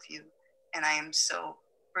two of you. And I am so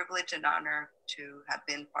privileged and honored to have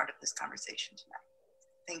been part of this conversation tonight.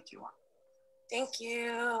 Thank you all. Thank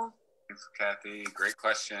you. Thanks, Cathy. Great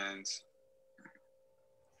questions.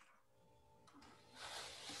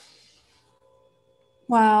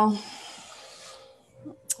 Wow.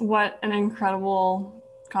 What an incredible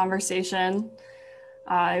conversation.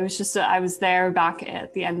 It was just, I was there back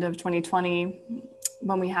at the end of 2020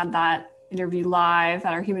 when we had that interview live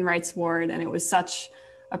at our Human Rights Ward, and it was such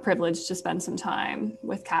a privilege to spend some time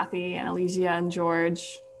with Cathy and Alicia and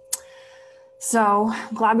George. So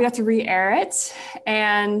I'm glad we got to re-air it.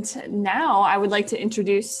 And now I would like to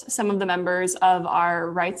introduce some of the members of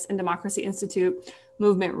our Rights and Democracy Institute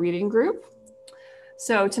Movement Reading Group.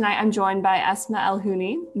 So tonight I'm joined by Esma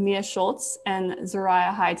Elhouni, Mia Schultz, and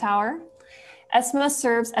Zariah Hightower. Esma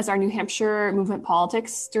serves as our New Hampshire Movement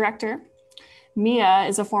Politics Director. Mia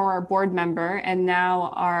is a former board member and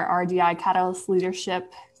now our RDI Catalyst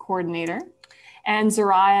Leadership Coordinator. And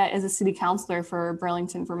Zariah is a city councilor for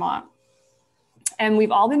Burlington, Vermont. And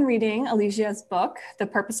we've all been reading Alicia's book, The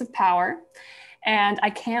Purpose of Power. And I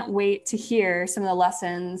can't wait to hear some of the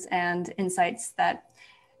lessons and insights that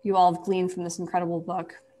you all have gleaned from this incredible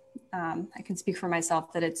book. I can speak for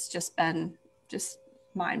myself that it's just been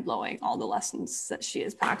mind-blowing, all the lessons that she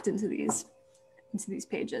has packed into these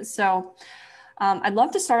pages. So I'd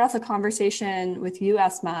love to start off the conversation with you,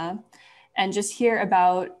 Esma, and just hear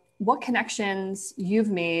about what connections you've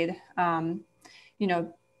made,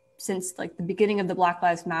 since like the beginning of the Black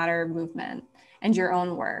Lives Matter movement and your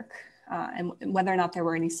own work, and whether or not there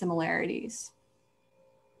were any similarities.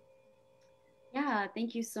 Yeah,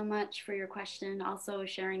 thank you so much for your question. Also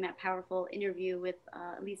sharing that powerful interview with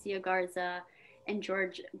Alicia Garza and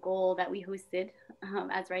George Goehl that we hosted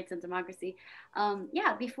as Rights and Democracy.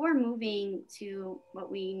 Before moving to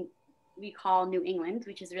what we call New England,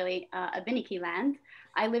 which is really Abenaki land,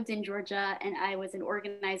 I lived in Georgia and I was an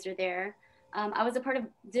organizer there. I was a part of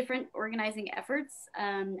different organizing efforts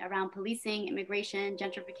around policing, immigration,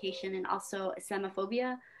 gentrification, and also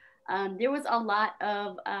Islamophobia. There was a lot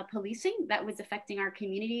of policing that was affecting our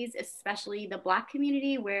communities, especially the Black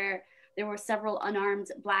community, where there were several unarmed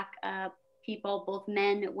Black people, both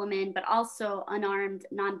men, women, but also unarmed,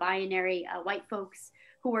 non-binary white folks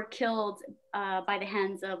who were killed by the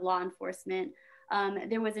hands of law enforcement.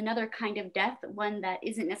 There was another kind of death, one that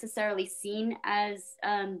isn't necessarily seen as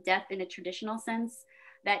death in a traditional sense,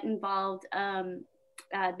 that involved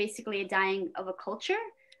basically a dying of a culture,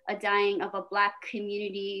 a dying of a Black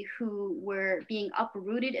community who were being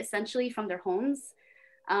uprooted essentially from their homes.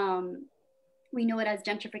 We know it as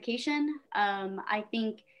gentrification. I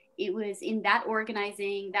think it was in that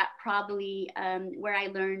organizing that probably where I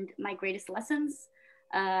learned my greatest lessons.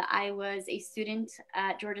 I was a student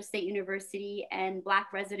at Georgia State University, and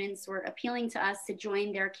Black residents were appealing to us to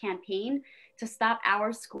join their campaign to stop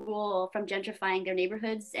our school from gentrifying their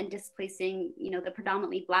neighborhoods and displacing, the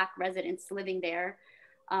predominantly Black residents living there.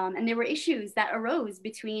 And there were issues that arose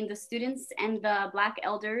between the students and the Black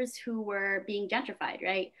elders who were being gentrified,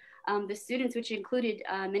 right? The students, which included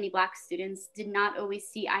many Black students, did not always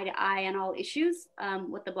see eye to eye on all issues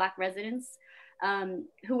with the Black residents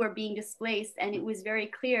who were being displaced. And it was very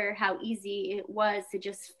clear how easy it was to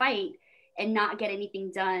just fight and not get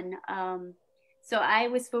anything done. So I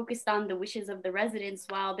was focused on the wishes of the residents,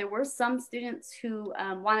 while there were some students who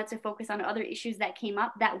wanted to focus on other issues that came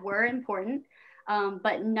up that were important,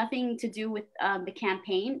 but nothing to do with the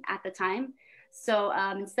campaign at the time. So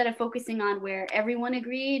instead of focusing on where everyone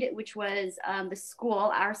agreed, which was the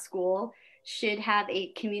school, our school, should have a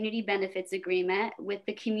community benefits agreement with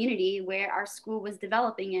the community where our school was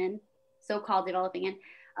developing in, so-called developing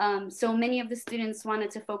in. So many of the students wanted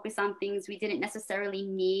to focus on things we didn't necessarily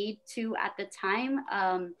need to at the time.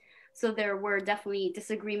 So there were definitely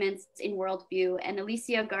disagreements in worldview. And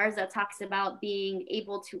Alicia Garza talks about being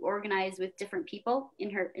able to organize with different people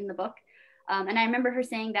in the book. And I remember her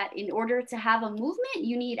saying that in order to have a movement,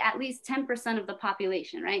 you need at least 10% of the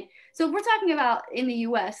population, right? So if we're talking about in the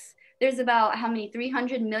US, there's about how many,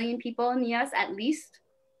 300 million people in the US at least.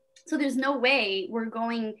 So there's no way we're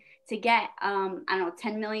going to get,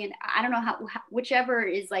 10 million, I don't know how, whichever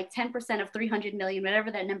is like 10% of 300 million, whatever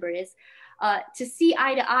that number is, to see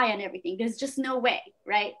eye to eye on everything. There's just no way,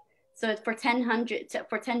 right? So it's for 10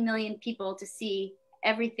 million people to see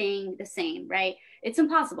everything the same, right? It's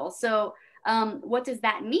impossible. So what does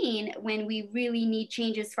that mean when we really need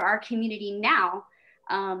changes for our community now?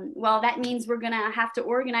 Well, that means we're gonna have to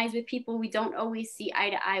organize with people we don't always see eye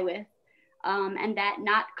to eye with, and that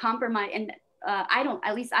not compromise. And I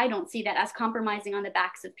don't see that as compromising on the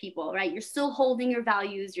backs of people, right? You're still holding your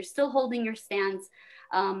values, you're still holding your stance.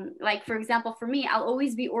 Like for example, for me, I'll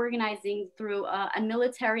always be organizing through a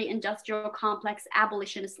military industrial complex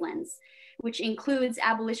abolitionist lens, which includes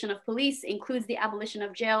abolition of police, includes the abolition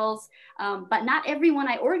of jails, but not everyone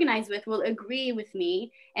I organize with will agree with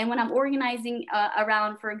me. And when I'm organizing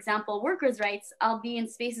around, for example, workers' rights, I'll be in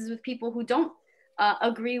spaces with people who don't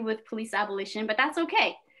agree with police abolition, but that's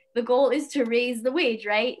okay. The goal is to raise the wage,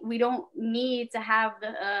 right? We don't need to have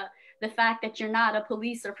the fact that you're not a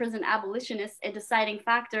police or prison abolitionist a deciding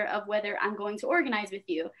factor of whether I'm going to organize with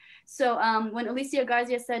you. So when Alicia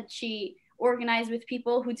Garza said she organized with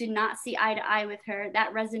people who did not see eye to eye with her,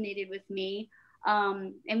 that resonated with me.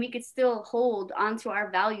 And we could still hold onto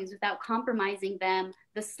our values without compromising them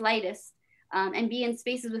the slightest, and be in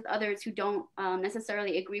spaces with others who don't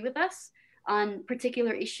necessarily agree with us on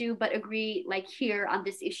particular issue, but agree like here on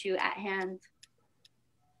this issue at hand.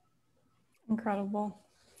 Incredible.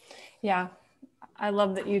 Yeah, I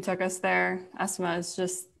love that you took us there, Esma. It's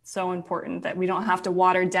just so important that we don't have to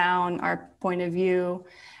water down our point of view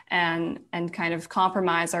and kind of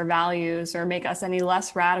compromise our values or make us any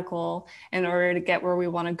less radical in order to get where we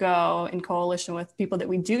want to go in coalition with people that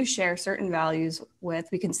we do share certain values with.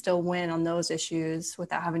 We can still win on those issues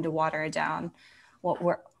without having to water it down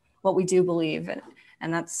what we do believe.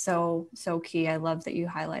 And that's so key. I love that you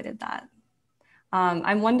highlighted that.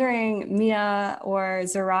 I'm wondering, Mia or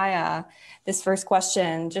Zaraya, this first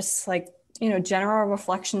question, just like, general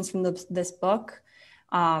reflections from this book,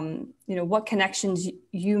 what connections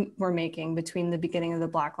you were making between the beginning of the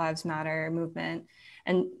Black Lives Matter movement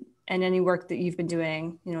and any work that you've been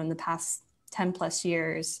doing, in the past 10 plus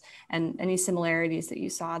years, and any similarities that you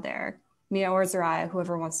saw there. Mia or Zaraya,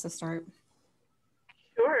 whoever wants to start.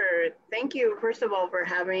 Sure. Thank you, first of all, for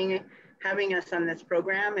having us on this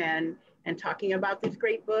program and talking about this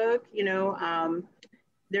great book.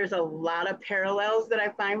 There's a lot of parallels that I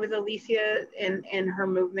find with Alicia and her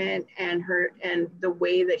movement and the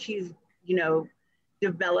way that she's,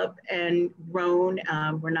 developed and grown.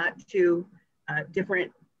 We're not too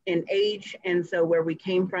different in age. And so where we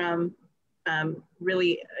came from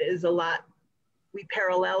really is a lot, we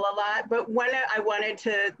parallel a lot. But I wanted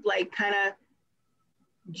to kind of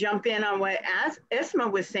jump in on what Esma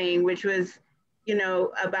was saying, which was,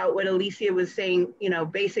 about what Alicia was saying,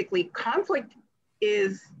 basically conflict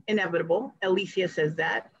is inevitable. Alicia says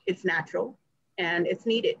that it's natural and it's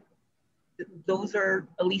needed. Those are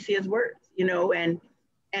Alicia's words,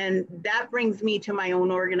 and that brings me to my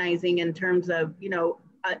own organizing in terms of,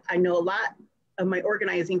 I know a lot of my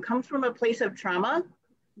organizing comes from a place of trauma,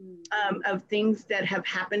 of things that have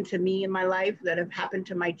happened to me in my life, that have happened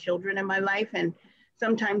to my children in my life. And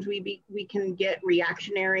sometimes we can get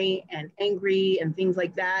reactionary and angry and things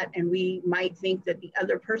like that. And we might think that the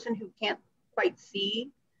other person who can't quite see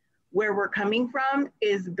where we're coming from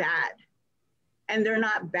is bad. And they're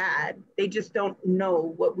not bad. They just don't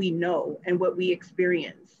know what we know and what we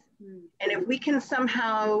experience. And if we can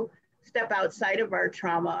somehow step outside of our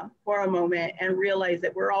trauma for a moment and realize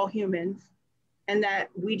that we're all humans and that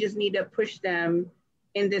we just need to push them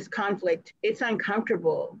in this conflict, it's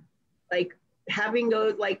uncomfortable. Like, having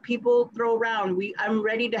those, people throw around, I'm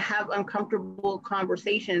ready to have uncomfortable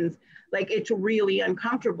conversations. It's really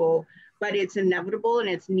uncomfortable, but it's inevitable and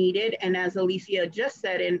it's needed. And as Alicia just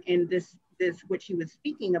said in this what she was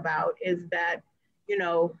speaking about, is that,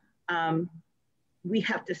 we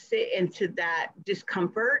have to sit into that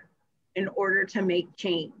discomfort in order to make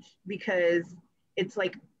change, because it's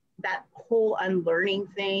like that whole unlearning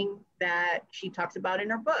thing that she talks about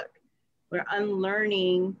in her book. We're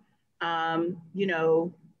unlearning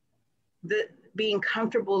being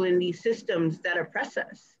comfortable in these systems that oppress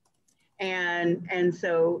us. And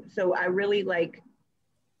so I really,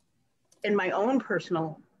 in my own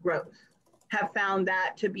personal growth, have found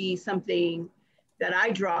that to be something that I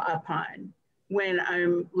draw upon when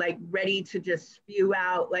I'm ready to just spew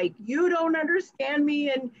out, you don't understand me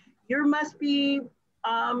and you must be,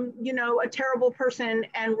 a terrible person.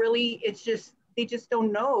 And really, they just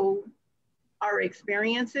don't know our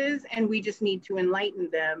experiences, and we just need to enlighten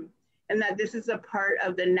them, and that this is a part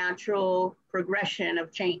of the natural progression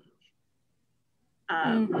of change.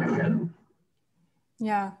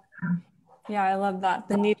 Yeah, I love that.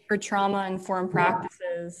 The need for trauma-informed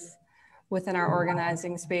practices within our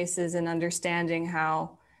organizing spaces, and understanding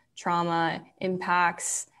how trauma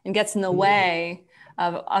impacts and gets in the way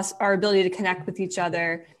of our ability to connect with each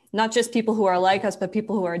other, not just people who are like us, but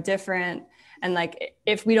people who are different. And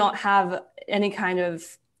if we don't have any kind of,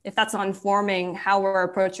 if that's not informing how we're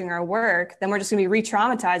approaching our work, then we're just gonna be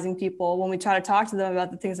re-traumatizing people when we try to talk to them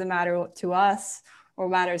about the things that matter to us or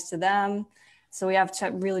matters to them. So we have to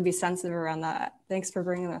really be sensitive around that. Thanks for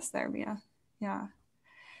bringing us there, Mia. Yeah.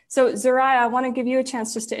 So Zaraya, I wanna give you a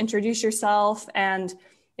chance just to introduce yourself. And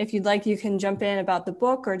if you'd like, you can jump in about the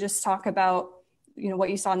book or just talk about, what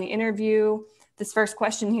you saw in the interview. This first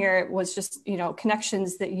question here was just,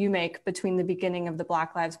 connections that you make between the beginning of the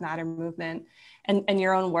Black Lives Matter movement and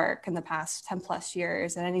your own work in the past 10 plus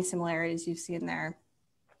years, and any similarities you've seen there.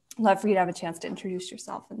 I'd love for you to have a chance to introduce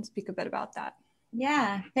yourself and speak a bit about that.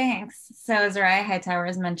 Yeah, thanks. So Zaraya Hightower,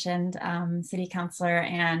 as mentioned, city councilor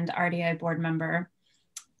and RDI board member.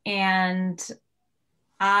 And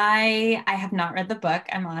I have not read the book,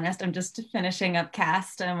 I'm honest. I'm just finishing up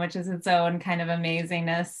Cast, which is its own kind of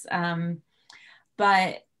amazingness.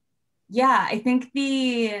 But yeah, I think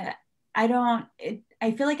I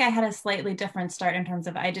feel like I had a slightly different start in terms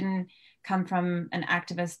of, I didn't come from an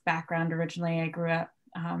activist background originally. I grew up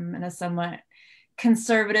in a somewhat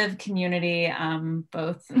conservative community,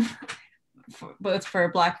 both for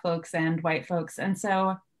Black folks and white folks. And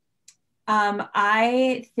so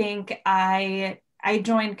I think I I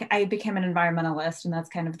became an environmentalist, and that's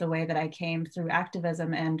kind of the way that I came through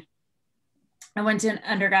activism. And I went to an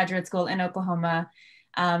undergraduate school in Oklahoma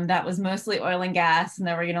that was mostly oil and gas, and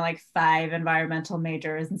there were, like 5 environmental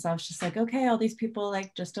majors. And so I was just like, okay, all these people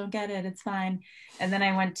like just don't get it. It's fine. And then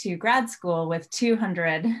I went to grad school with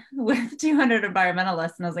 200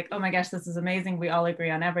 environmentalists. And I was like, oh my gosh, this is amazing. We all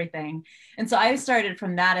agree on everything. And so I started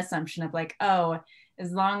from that assumption of like, oh,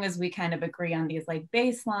 as long as we kind of agree on these like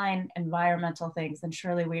baseline environmental things, then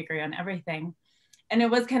surely we agree on everything. And it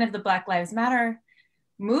was kind of the Black Lives Matter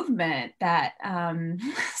movement that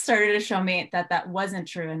started to show me that that wasn't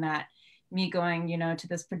true, and that me going, to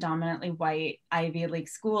this predominantly white Ivy League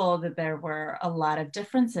school, that there were a lot of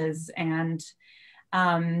differences. And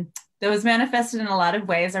those manifested in a lot of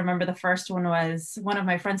ways. I remember the first one was one of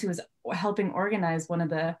my friends who was helping organize one of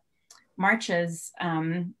the marches,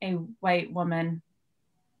 a white woman,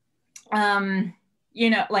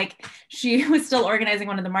 like she was still organizing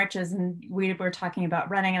one of the marches, and we were talking about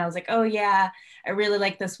running, and I was like, oh yeah, I really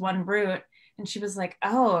like this one route. And she was like,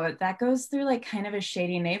 oh, that goes through like kind of a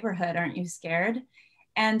shady neighborhood. Aren't you scared?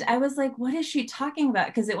 And I was like, what is she talking about?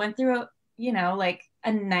 Because it went through, like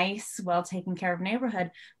a nice, well taken care of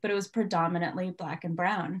neighborhood, but it was predominantly Black and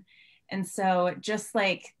brown. And so just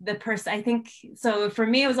like the person, I think, so for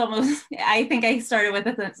me, it was almost, I think I started with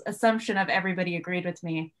the assumption of everybody agreed with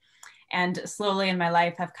me. And slowly in my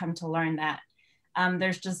life have come to learn that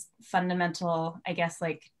there's just fundamental, I guess,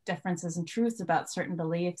 like differences in truths about certain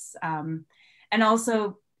beliefs. And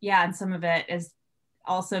also, yeah, and some of it is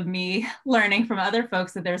also me learning from other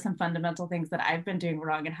folks that there's some fundamental things that I've been doing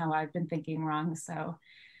wrong and how I've been thinking wrong. So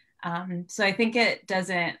I think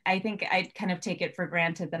I think I kind of take it for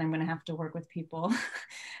granted that I'm going to have to work with people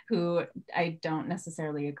who I don't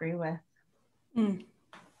necessarily agree with.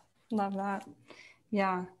 Love that.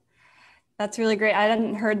 Yeah. That's really great. I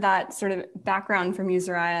hadn't heard that sort of background from you,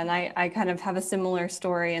 Zariah, and I kind of have a similar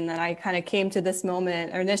story in that I kind of came to this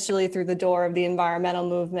moment initially through the door of the environmental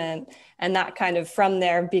movement, and that kind of from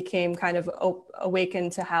there became kind of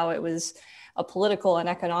awakened to how it was a political and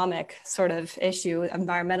economic sort of issue.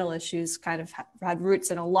 Environmental issues kind of had roots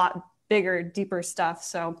in a lot bigger, deeper stuff.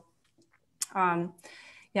 So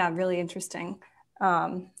yeah, really interesting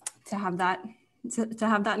to have that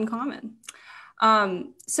in common.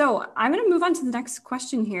 So I'm going to move on to the next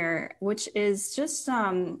question here, which is just,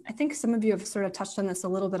 I think some of you have sort of touched on this a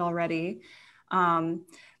little bit already,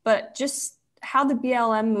 but just how the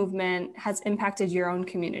BLM movement has impacted your own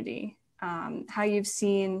community, how you've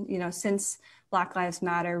seen, since Black Lives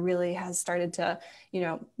Matter really has started to,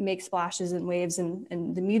 make splashes and waves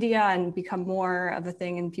in the media and become more of a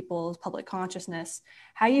thing in people's public consciousness,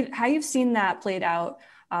 how you've seen that played out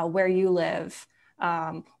where you live,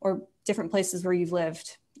 or different places where you've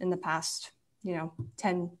lived in the past,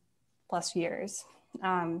 10 plus years.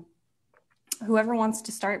 Whoever wants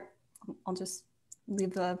to start, I'll just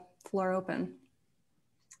leave the floor open.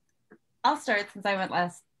 I'll start since I went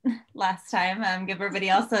last time, give everybody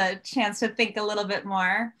else a chance to think a little bit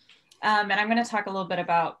more. And I'm going to talk a little bit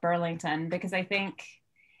about Burlington, because I think,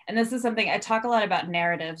 and this is something I talk a lot about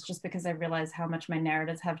narratives, just because I realize how much my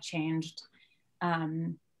narratives have changed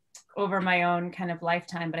over my own kind of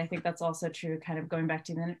lifetime. But I think that's also true, kind of going back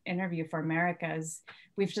to the interview for America's,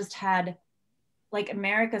 we've just had, like,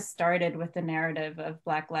 America started with the narrative of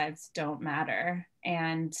Black lives don't matter.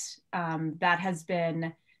 And that has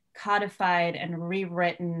been codified and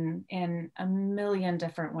rewritten in a million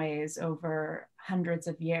different ways over hundreds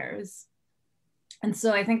of years. And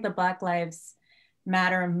so I think the Black Lives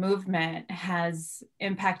Matter movement has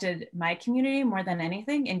impacted my community more than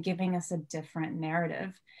anything in giving us a different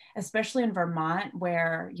narrative, especially in Vermont,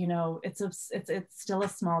 where, it's still a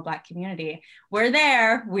small Black community. We're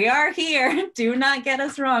there, we are here. Do not get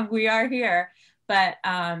us wrong, we are here. But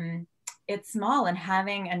it's small, and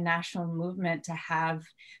having a national movement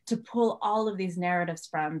to pull all of these narratives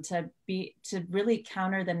from, to really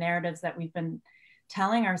counter the narratives that we've been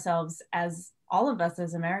telling ourselves, as all of us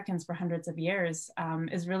as Americans, for hundreds of years,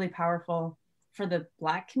 is really powerful for the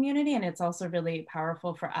Black community. And it's also really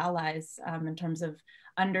powerful for allies in terms of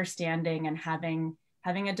understanding and having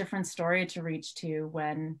a different story to reach to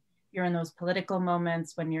when you're in those political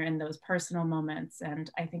moments, when you're in those personal moments. And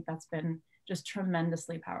I think that's been just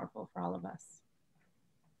tremendously powerful for all of us.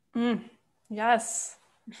 Yes.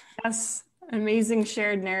 Amazing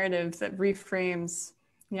shared narrative that reframes.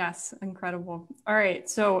 Yes, incredible. All right,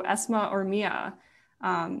 so Esma or Mia,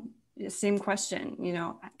 same question.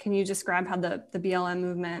 Can you describe how the BLM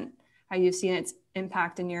movement, how you've seen its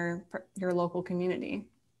impact in your local community?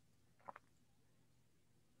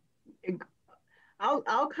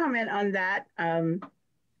 I'll comment on that.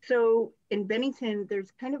 So in Bennington,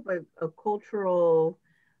 there's kind of a cultural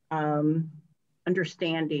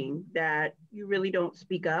understanding that you really don't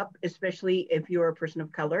speak up, especially if you're a person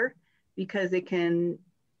of color, because it can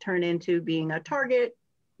turn into being a target,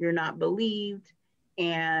 you're not believed,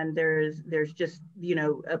 and there's just, you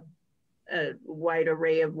know, a wide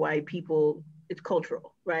array of why people, it's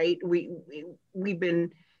cultural, right? We've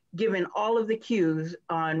been given all of the cues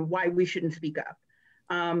on why we shouldn't speak up.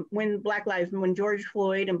 When George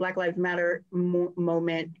Floyd and Black Lives Matter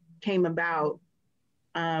moment came about,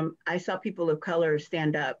 I saw people of color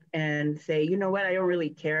stand up and say, you know what, I don't really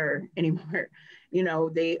care anymore. You know,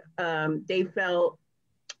 they felt,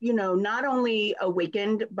 you know, not only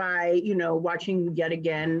awakened by, you know, watching yet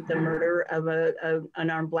again the murder of an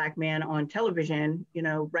unarmed Black man on television, you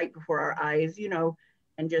know, right before our eyes, you know,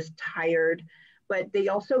 and just tired. But they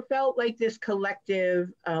also felt like this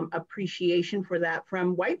collective appreciation for that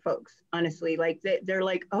from white folks, honestly. Like they're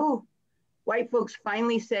like, oh, white folks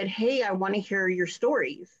finally said, hey, I want to hear your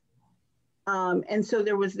stories. And so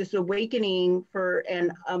there was this awakening for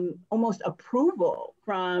and almost approval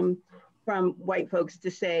from white folks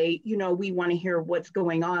to say, you know, we want to hear what's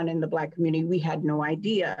going on in the Black community. We had no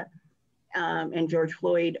idea. And George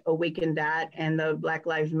Floyd awakened that and the Black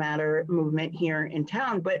Lives Matter movement here in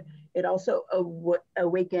town, but it also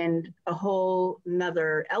awakened a whole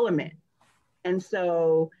nother element. And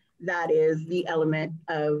so that is the element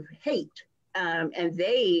of hate. And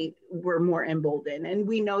they were more emboldened. And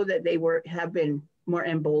we know that they have been more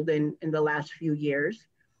emboldened in the last few years.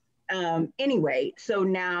 Anyway, so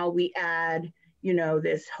now we add, you know,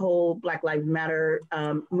 this whole Black Lives Matter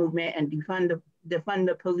movement and defund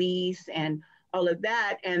the police and all of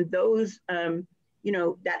that. And those, you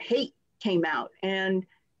know, that hate came out. And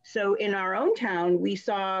so in our own town, we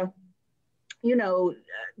saw, you know,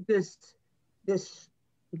 this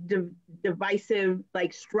divisive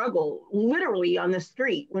like struggle literally on the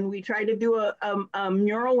street when we tried to do a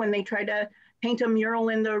mural, when they tried to paint a mural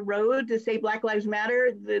in the road to say Black Lives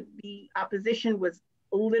Matter, the opposition was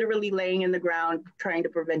literally laying in the ground trying to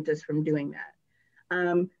prevent us from doing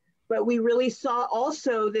that. But we really saw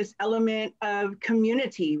also this element of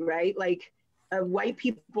community, right? Like white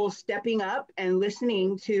people stepping up and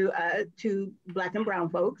listening to Black and brown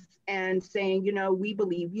folks and saying, you know, we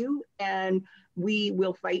believe you and we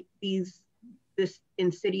will fight this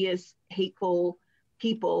insidious, hateful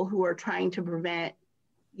people who are trying to prevent,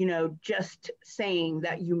 you know, just saying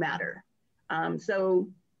that you matter. So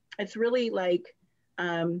it's really like,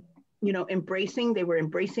 you know, they were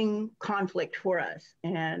embracing conflict for us.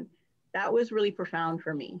 And that was really profound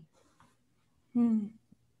for me.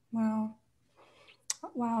 Wow.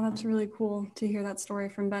 Wow, that's really cool to hear that story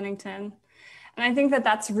from Bennington. And I think that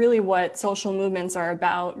that's really what social movements are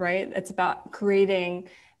about, right? It's about creating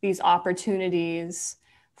these opportunities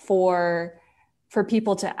for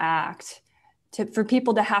people to act, for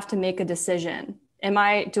people to have to make a decision.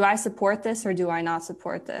 Do I support this or do I not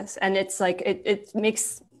support this? And it's like, it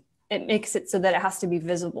makes it so that it has to be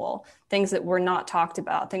visible. Things that were not talked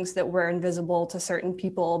about, things that were invisible to certain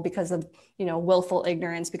people because of, you know, willful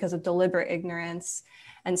ignorance, because of deliberate ignorance.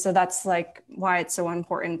 And so that's like why it's so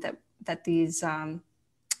important that these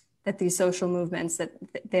social movements, that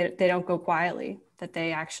they don't go quietly, that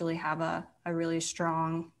they actually have a really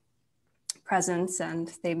strong presence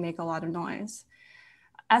and they make a lot of noise.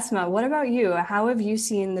 Esma, what about you? How have you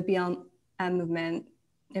seen the BLM movement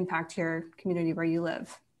impact your community where you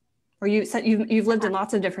live? Or you said you've lived in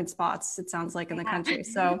lots of different spots, it sounds like, in the country.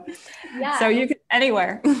 So, yeah. So you could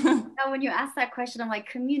anywhere. Now, when you ask that question, I'm like,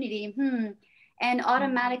 community, and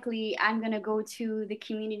automatically I'm going to go to the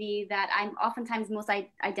community that I'm oftentimes most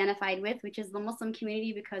identified with, which is the Muslim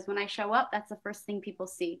community, because when I show up, that's the first thing people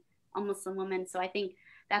see, a Muslim woman. So I think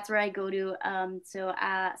that's where I go to. So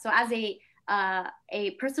as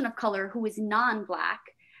a person of color who is non-Black,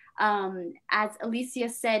 as Alicia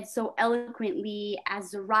said so eloquently,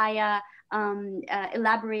 as Zoraya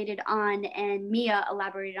elaborated on, and Mia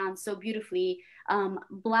elaborated on so beautifully,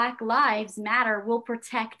 Black Lives Matter will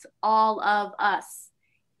protect all of us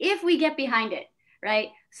if we get behind it, right?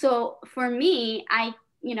 So for me, I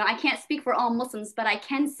can't speak for all Muslims, but I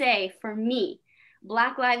can say for me,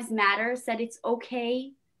 Black Lives Matter said it's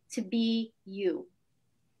okay to be you.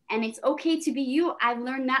 And it's okay to be you. I've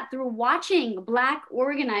learned that through watching Black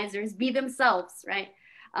organizers be themselves, right?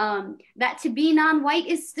 That to be non-white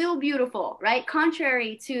is still beautiful, right?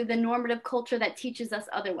 Contrary to the normative culture that teaches us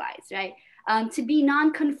otherwise, right? To be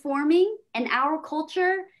non-conforming in our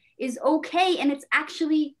culture is okay, and it's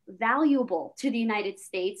actually valuable to the United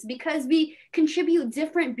States because we contribute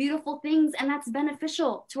different beautiful things, and that's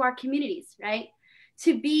beneficial to our communities, right?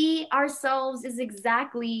 to be ourselves is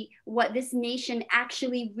exactly what this nation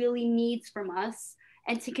actually really needs from us.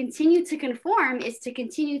 And to continue to conform is to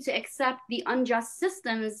continue to accept the unjust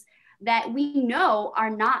systems that we know are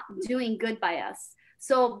not doing good by us.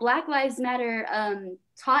 So Black Lives Matter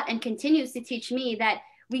taught and continues to teach me that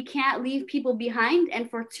we can't leave people behind. And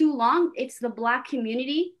for too long, it's the Black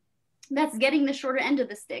community that's getting the shorter end of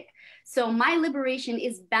the stick. So my liberation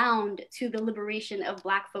is bound to the liberation of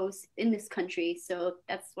Black folks in this country. So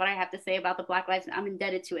that's what I have to say about the Black Lives. I'm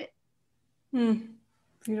indebted to it.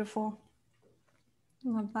 Beautiful. I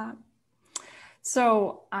love that.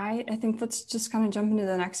 So I think let's just kind of jump into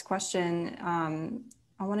the next question.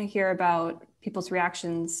 I want to hear about people's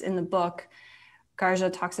reactions in the book. Garza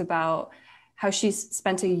talks about how she's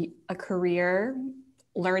spent a career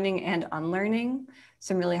learning and unlearning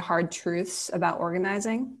some really hard truths about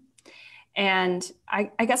organizing. And I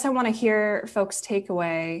guess I want to hear folks'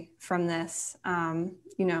 takeaway from this.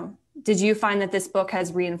 Did you find that this book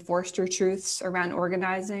has reinforced your truths around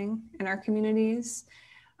organizing in our communities?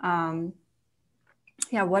 What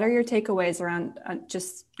are your takeaways around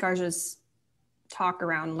just Garza's talk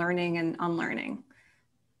around learning and unlearning?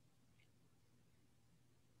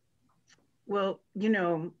 Well,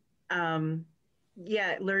 learning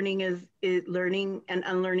and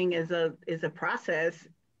unlearning is a process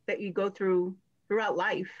that you go through throughout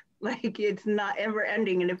life. Like, it's not ever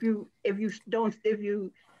ending. And if you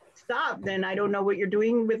stop, then I don't know what you're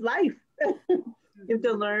doing with life. You have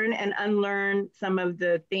to learn and unlearn some of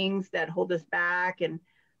the things that hold us back, and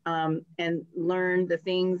learn the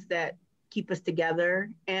things that keep us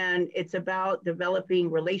together. And it's about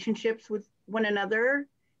developing relationships with one another,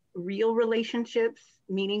 real relationships,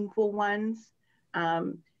 meaningful ones,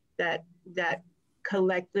 that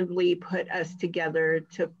collectively put us together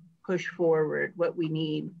to push forward what we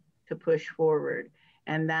need to push forward.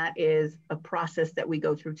 And that is a process that we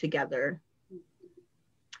go through together.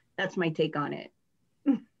 That's my take on it.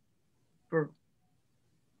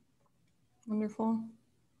 Wonderful.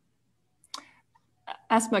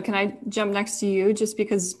 Asma, can I jump next to you? Just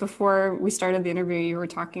because before we started the interview, you were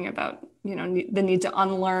talking about, the need to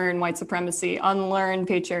unlearn white supremacy, unlearn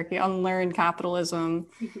patriarchy, unlearn capitalism.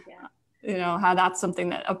 Yeah. How that's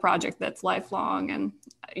a project that's lifelong, and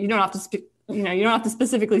you don't have to speak, you don't have to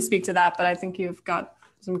specifically speak to that, but I think you've got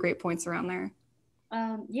some great points around there.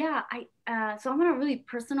 So I'm going to really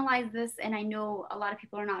personalize this, and I know a lot of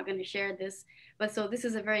people are not going to share this, but so this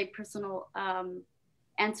is a very personal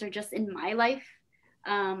answer just in my life.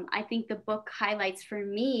 I think the book highlights for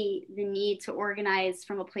me the need to organize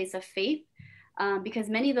from a place of faith, because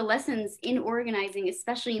many of the lessons in organizing,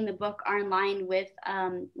 especially in the book, are in line with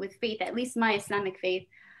faith, at least my Islamic faith.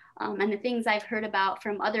 And the things I've heard about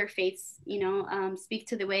from other faiths, speak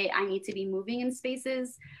to the way I need to be moving in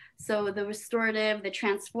spaces. So the restorative, the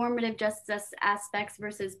transformative justice aspects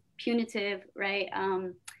versus punitive, right?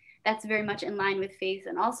 That's very much in line with faith.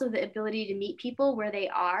 And also the ability to meet people where they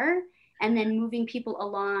are, and then moving people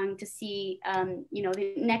along to see,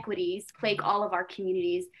 the inequities plague all of our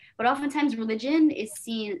communities. But oftentimes religion is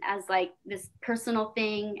seen as like this personal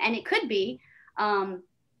thing, and it could be. And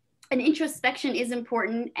introspection is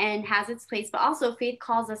important and has its place, but also faith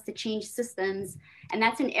calls us to change systems. And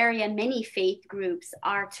that's an area many faith groups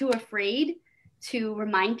are too afraid to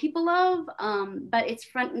remind people of, but it's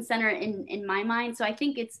front and center in my mind. So I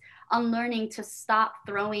think it's unlearning to stop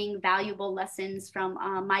throwing valuable lessons from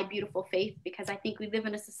my beautiful faith, because I think we live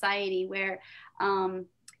in a society where, and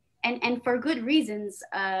for good reasons,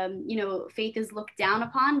 faith is looked down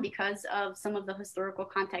upon because of some of the historical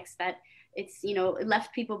context that it's, it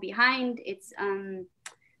left people behind. It's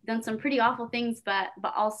done some pretty awful things, but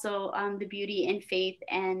also the beauty in faith,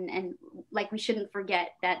 and like we shouldn't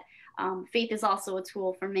forget that faith is also a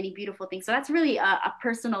tool for many beautiful things. So that's really a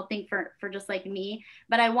personal thing for just like me,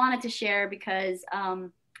 but I wanted to share because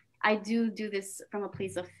I do this from a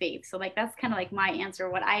place of faith. So like that's kind of like my answer.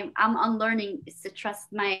 What I'm unlearning is to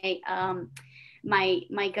trust my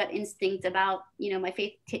my gut instinct about, my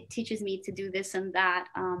faith teaches me to do this and that,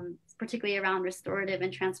 particularly around restorative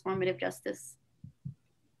and transformative justice.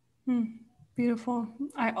 Beautiful.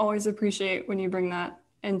 I always appreciate when you bring that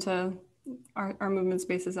into our movement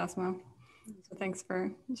spaces, Asma. So thanks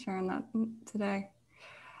for sharing that today.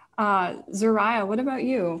 Zoraya, what about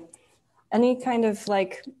you? Any kind of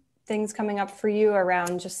like things coming up for you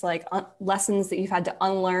around just like lessons that you've had to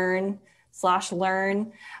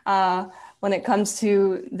unlearn/learn when it comes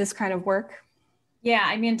to this kind of work? Yeah,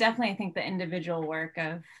 I mean, definitely I think the individual work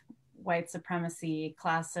of white supremacy,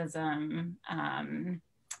 classism,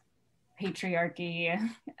 patriarchy.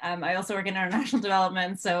 I also work in international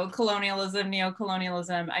development, so colonialism,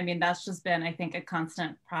 neo-colonialism. I mean, that's just been, I think, a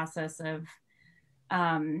constant process of,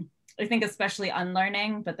 I think especially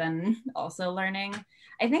unlearning, but then also learning.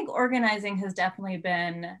 I think organizing has definitely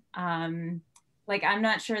been, like, I'm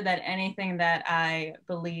not sure that anything that I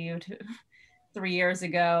believed 3 years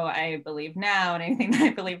ago, I believe now, and anything that I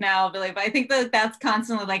believe now, I believe. I think that that's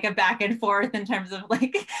constantly like a back and forth in terms of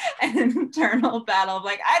like an internal battle of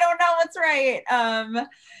like, I don't know what's right.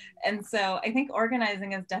 And so I think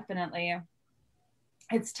organizing is definitely,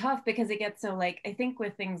 it's tough because it gets so like, I think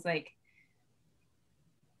with things like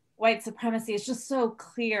white supremacy, it's just so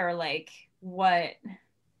clear like what,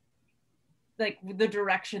 like the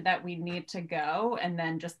direction that we need to go, and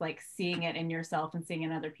then just like seeing it in yourself and seeing it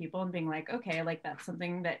in other people and being like, okay, like that's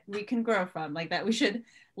something that we can grow from, like that we should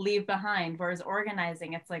leave behind. Whereas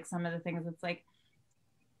organizing, it's like some of the things, it's like,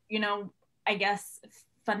 you know, I guess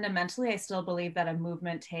fundamentally I still believe that a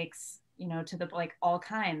movement takes, you know, to the like all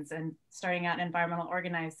kinds, and starting out in environmental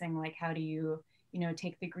organizing, like how do you know,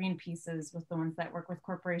 take the green pieces with the ones that work with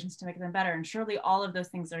corporations to make them better, and surely all of those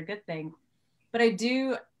things are a good thing. But I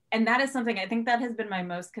do, and that is something I think that has been my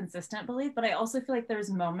most consistent belief, but I also feel like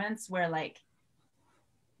there's moments where like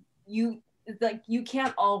you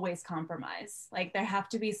can't always compromise. Like there have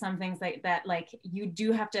to be some things like that, like you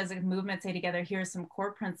do have to as a movement say together, here's some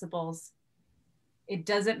core principles. It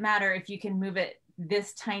doesn't matter if you can move it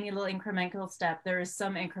this tiny little incremental step, there is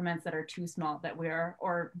some increments that are too small that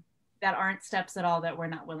or that aren't steps at all that we're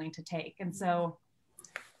not willing to take. And so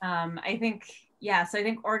I think, yeah, so I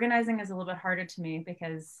think organizing is a little bit harder to me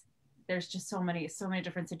because there's just so many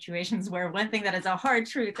different situations where one thing that is a hard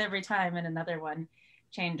truth every time and another one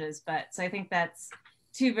changes. But so I think that's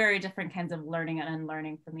two very different kinds of learning and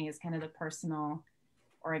unlearning for me, is kind of the personal,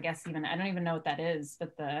 or I guess even, I don't even know what that is,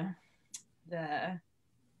 but the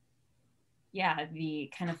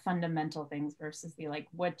kind of fundamental things versus the like,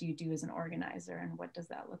 what do you do as an organizer and what does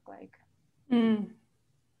that look like?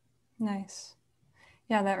 Nice.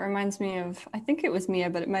 Yeah, that reminds me of, I think it was Mia,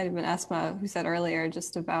 but it might have been Esma who said earlier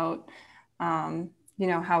just about, you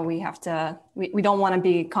know, how we have to, we don't want to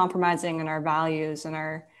be compromising in our values and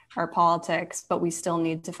our politics, but we still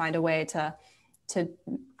need to find a way to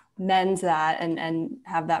mend that and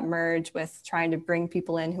have that merge with trying to bring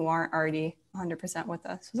people in who aren't already 100% with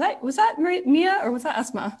us. Was that Mia or was that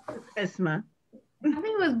Esma? Esma. I think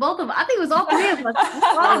it was both of us. I think it was all three of us.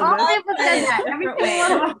 All three of us said that. Every single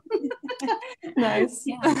one of them. Nice.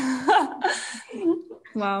 Yeah.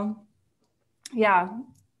 Wow. Yeah.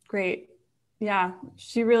 Great. Yeah.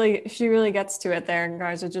 She really gets to it there,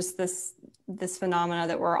 guys, with just this phenomena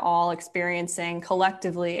that we're all experiencing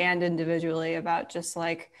collectively and individually, about just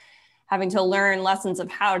like having to learn lessons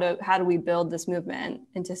of how do we build this movement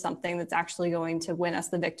into something that's actually going to win us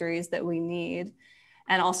the victories that we need,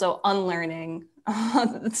 and also unlearning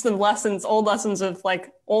some old lessons of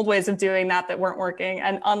like old ways of doing that weren't working,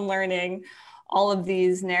 and unlearning all of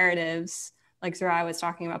these narratives like Zerai was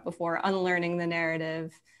talking about before, unlearning the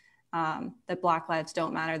narrative that Black lives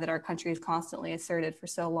don't matter, that our country has constantly asserted for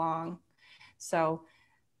so long. So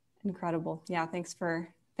incredible. Yeah, thanks for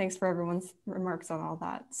everyone's remarks on all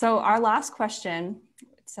that. So our last question,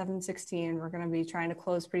 7:16, we're going to be trying to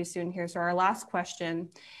close pretty soon here. So our last question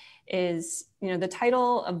is, you know, the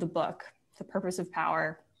title of the book, The Purpose of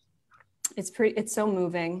Power. It's so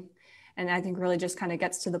moving, and I think really just kind of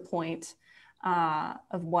gets to the point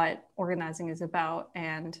of what organizing is about.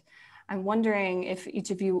 And I'm wondering if each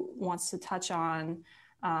of you wants to touch on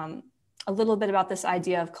a little bit about this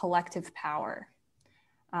idea of collective power,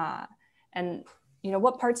 and you know,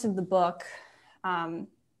 what parts of the book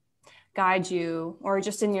guide you, or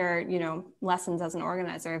just in your, you know, lessons as an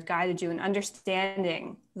organizer, have guided you in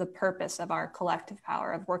understanding the purpose of our collective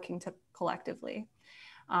power, of working collectively,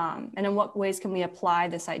 and in what ways can we apply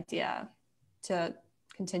this idea to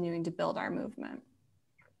continuing to build our movement?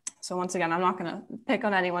 So once again, I'm not going to pick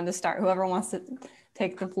on anyone to start. Whoever wants to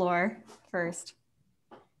take the floor first.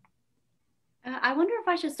 I wonder if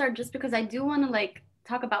I should start, just because I do want to like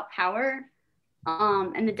talk about power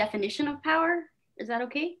and the definition of power. Is that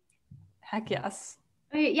okay? Heck yes.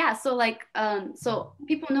 Okay, yeah, so like, so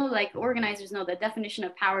people know, like organizers know, the definition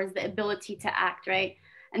of power is the ability to act, right?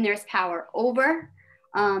 And there's power over,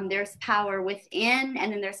 there's power within,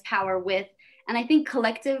 and then there's power with. And I think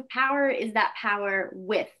collective power is that power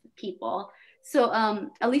with people. So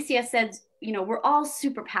Alicia said, you know, we're all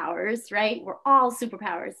superpowers, right? We're all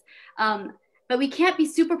superpowers, but we can't be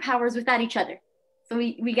superpowers without each other. So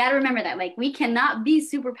we got to remember that, like, we cannot be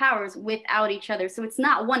superpowers without each other. So it's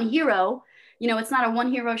not one hero, you know, it's not a one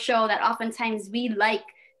hero show that oftentimes we like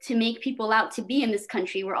to make people out to be in this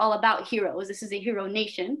country. We're all about heroes. This is a hero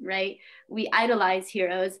nation, right? We idolize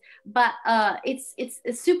heroes, but it's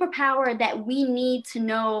a superpower that we need to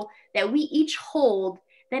know that we each hold,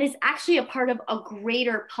 that is actually a part of a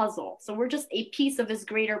greater puzzle. So we're just a piece of this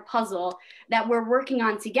greater puzzle that we're working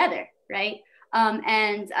on together, right?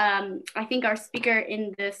 I think our speaker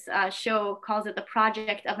in this show calls it the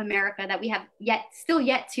project of America that we have still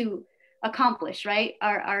yet to accomplish, right?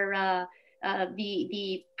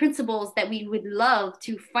 The principles that we would love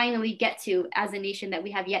to finally get to as a nation that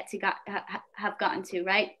we have yet to have gotten to,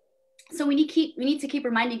 right? So we need to keep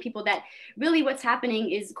reminding people that really what's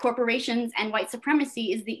happening is corporations and white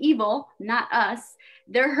supremacy is the evil, not us.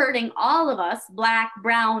 They're hurting all of us, Black,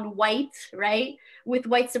 brown, white, right? With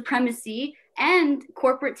white supremacy and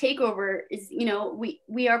corporate takeover is,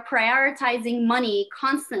 we are prioritizing money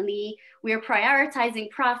constantly. We are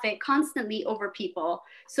prioritizing profit constantly over people.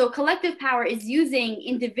 So collective power is using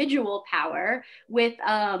individual power with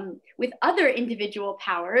other individual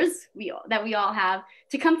powers that we all have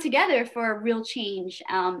to come together for real change.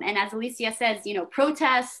 And as Alicia says,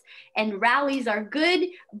 protests and rallies are good,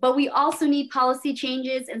 but we also need policy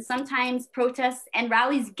changes. And sometimes protests and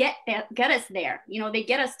rallies get us there. They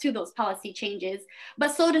get us to those policy changes, but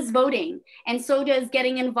so does voting. And so does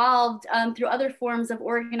getting involved through other forms of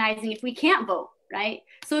organizing if we can't vote, right?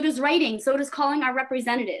 So does writing, so does calling our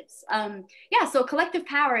representatives. So collective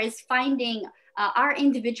power is finding our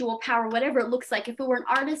individual power, whatever it looks like. If we were an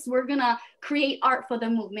artist, we're gonna create art for the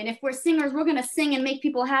movement. If we're singers, we're gonna sing and make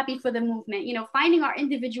people happy for the movement. Finding our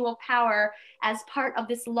individual power as part of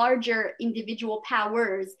this larger individual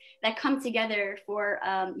powers that come together for,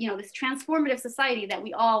 this transformative society that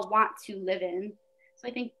we all want to live in. So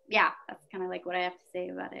I think, that's kind of like what I have to say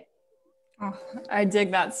about it. Oh, I dig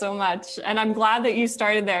that so much. And I'm glad that you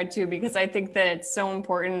started there too, because I think that it's so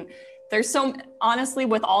important. Honestly,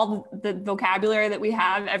 with all the vocabulary that we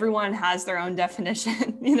have, everyone has their own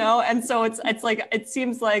definition, And so it's like, it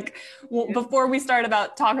seems like, before we start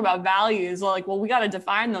talk about values, we got to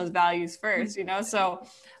define those values first, So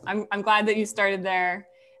I'm glad that you started there.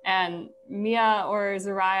 And Mia or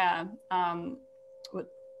Zaraya,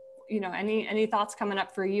 any thoughts coming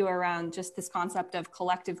up for you around just this concept of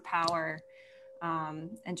collective power,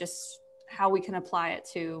 and just how we can apply it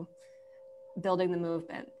to building the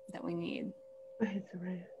movement that we need? Go ahead,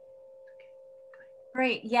 Soraya.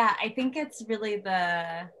 Great. Yeah, I think it's really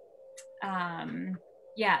the,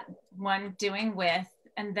 one doing with,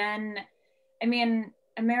 and then,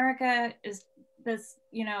 America is this,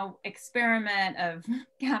 experiment of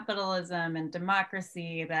capitalism and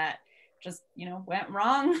democracy that just, went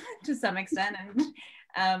wrong to some extent.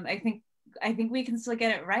 And I think we can still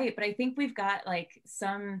get it right, but I think we've got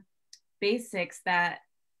some basics that,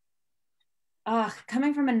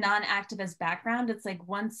 coming from a non-activist background, it's like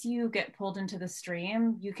once you get pulled into the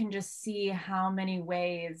stream, you can just see how many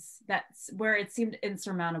ways that's where it seemed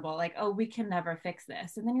insurmountable. Like, oh, we can never fix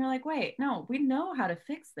this. And then you're like, wait, no, we know how to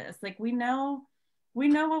fix this. We know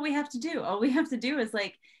what we have to do. All we have to do is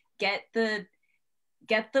get the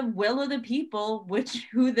will of the people,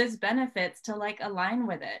 who this benefits, to align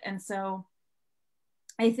with it. And so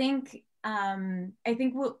I think I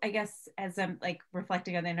guess as I'm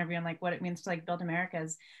reflecting on the interview and what it means to build America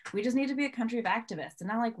is we just need to be a country of activists, and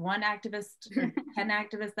not one activist or 10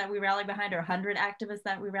 activists that we rally behind or 100 activists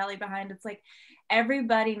that we rally behind. It's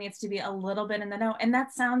everybody needs to be a little bit in the know. And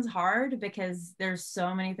that sounds hard because there's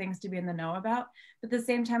so many things to be in the know about. But at the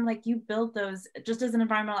same time, you build those, just as an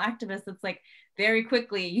environmental activist, it's very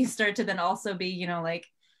quickly you start to then also be,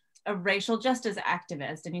 a racial justice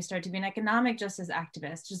activist, and you start to be an economic justice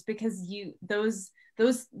activist, just because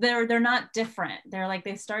they're not different. They're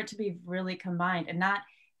they start to be really combined, and not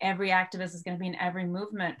every activist is going to be in every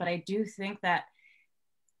movement. But I do think that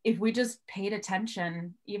if we just paid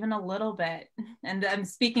attention even a little bit, and I'm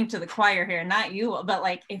speaking to the choir here, not you, but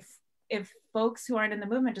if folks who aren't in the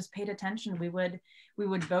movement just paid attention, we would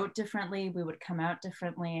vote differently, we would come out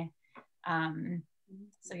differently.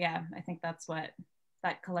 So yeah, I think that's what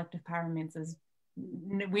that collective power means, is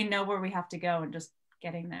we know where we have to go and just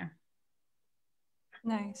getting there.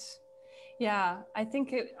 Nice. Yeah, I think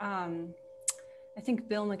Bill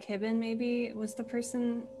McKibben maybe was the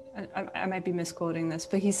person, I might be misquoting this,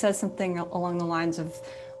 but he says something along the lines of,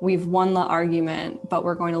 we've won the argument, but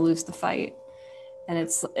we're going to lose the fight. And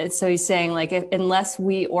it's so he's saying unless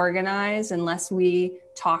we organize, unless we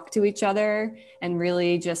talk to each other and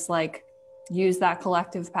really just use that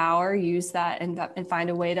collective power, use that and find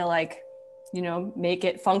a way to make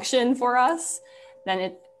it function for us, then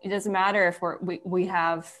it doesn't matter if we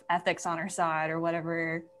have ethics on our side or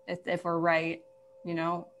whatever, if we're right,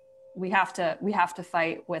 we have to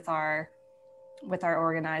fight with our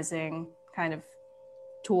organizing kind of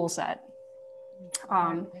tool set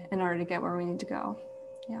in order to get where we need to go.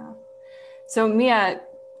 Yeah. So Mia,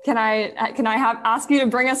 can I ask you to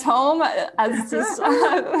bring us home as just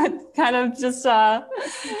kind of just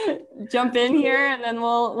jump in here, and then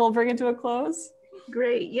we'll bring it to a close?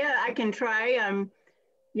 Great. Yeah, I can try.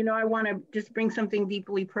 I want to just bring something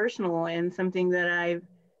deeply personal and something that I've,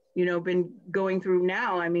 been going through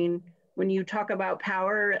now. I mean, when you talk about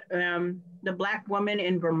power, the Black woman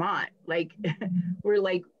in Vermont, like we're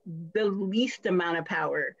like the least amount of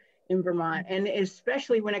power in Vermont, and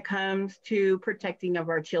especially when it comes to protecting of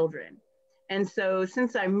our children. And so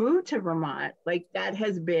since I moved to Vermont, like that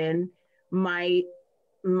has been my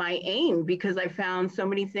aim, because I found so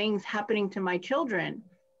many things happening to my children,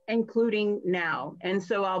 including now. And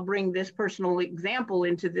so I'll bring this personal example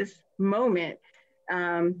into this moment.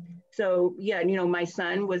 So yeah, my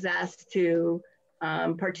son was asked to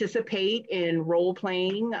participate in role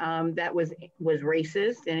playing that was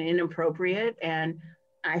racist and inappropriate, and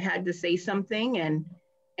I had to say something.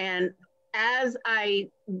 And as I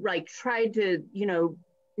tried to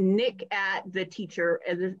nick at the teacher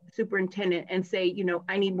as a superintendent and say,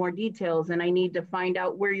 I need more details, and I need to find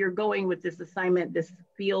out where you're going with this assignment. This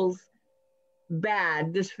feels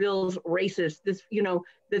bad. This feels racist. This,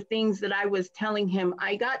 the things that I was telling him,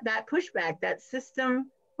 I got that pushback, that system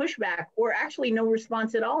pushback, or actually no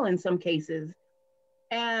response at all in some cases.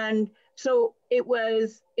 And so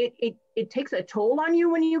it takes a toll on you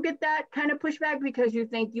when you get that kind of pushback, because you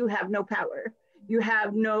think you have no power. You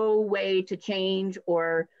have no way to change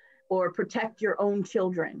or protect your own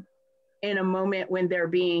children in a moment when they're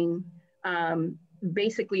being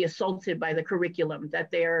basically assaulted by the curriculum that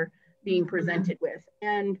they're being presented with.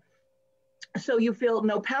 And so you feel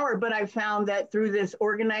no power. But I found that through this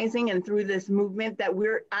organizing and through this movement that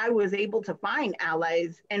I was able to find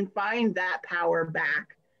allies and find that power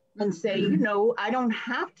back and say, I don't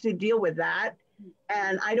have to deal with that,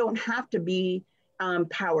 and I don't have to be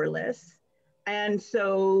powerless. And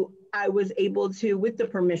so I was able to, with the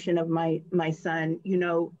permission of my son,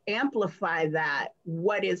 amplify that,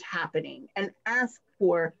 what is happening, and ask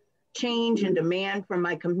for change and demand from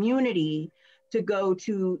my community to go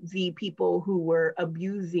to the people who were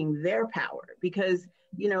abusing their power. Because,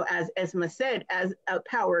 as Esma said, as a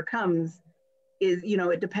power comes,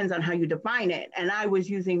 it depends on how you define it. And I was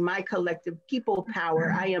using my collective people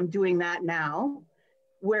power. I am doing that now,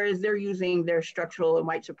 whereas they're using their structural and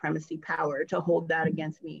white supremacy power to hold that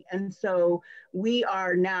against me. And so we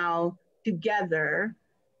are now together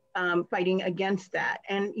fighting against that.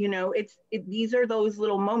 And these are those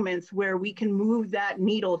little moments where we can move that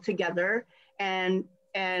needle together and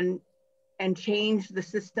change the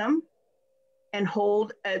system and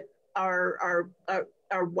hold our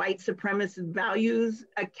white supremacist values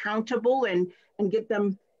accountable, and get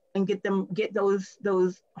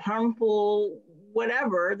those harmful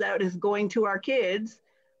whatever that is going to our kids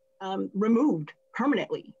removed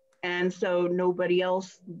permanently. And so nobody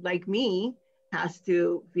else like me has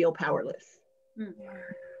to feel powerless.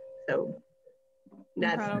 So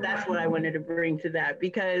that's what I wanted to bring to that,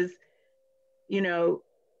 because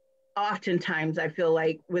oftentimes I feel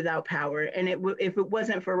like without power, and if it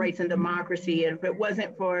wasn't for rights and democracy, and if it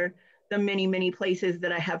wasn't for the many places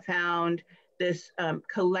that I have found this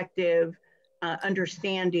collective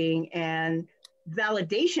understanding and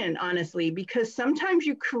validation, honestly, because sometimes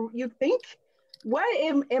you think, what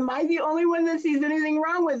am I the only one that sees anything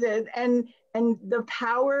wrong with it? And the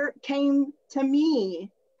power came to me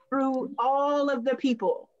through all of the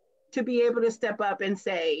people to be able to step up and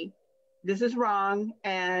say, this is wrong,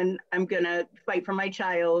 and I'm gonna fight for my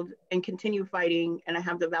child and continue fighting, and I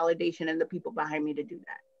have the validation and the people behind me to do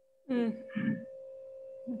that.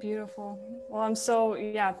 Beautiful. Well,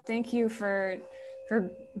 thank you for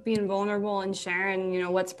being vulnerable and sharing,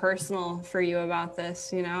 what's personal for you about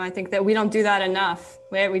this. I think that we don't do that enough.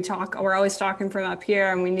 We're always talking from up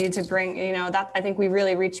here, and we need to bring, that I think we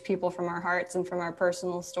really reach people from our hearts and from our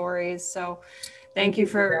personal stories. So thank you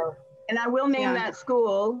for. And I will name that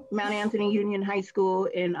school, Mount Anthony Union High School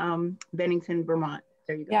in Bennington, Vermont.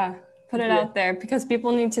 There you go. Yeah, put it out there, because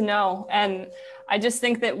people need to know. And I just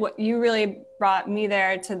think that what you really brought me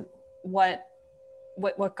there to what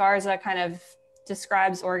Garza kind of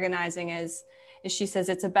describes organizing is she says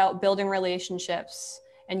it's about building relationships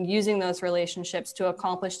and using those relationships to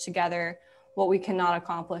accomplish together what we cannot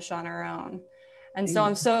accomplish on our own. And so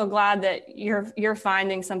I'm so glad that you're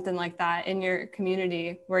finding something like that in your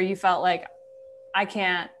community, where you felt like, I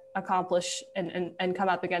can't accomplish and come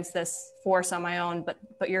up against this force on my own,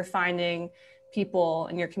 but you're finding people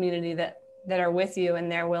in your community that that are with you,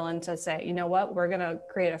 and they're willing to say, you know what, we're going to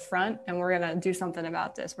create a front and we're going to do something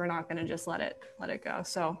about this. We're not going to just let it go.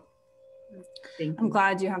 So I'm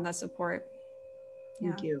glad you have that support.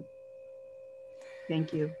 Thank you.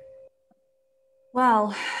 Thank you.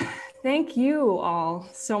 Well, thank you all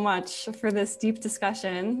so much for this deep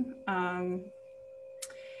discussion.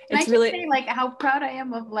 It's really say, like, how proud I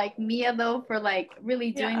am of like Mia though for like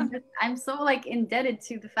really doing this. I'm so like indebted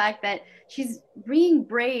to the fact that she's being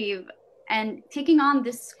brave and taking on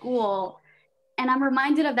this school. And I'm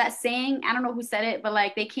reminded of that saying, I don't know who said it, but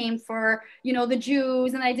like they came for, you know, the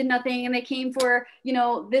Jews and I did nothing, and they came for, you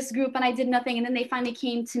know, this group and I did nothing, and then they finally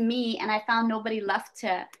came to me and I found nobody left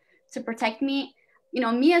to protect me. You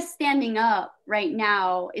know, Mia standing up right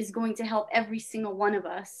now is going to help every single one of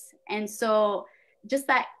us. And so just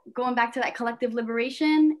that, going back to that collective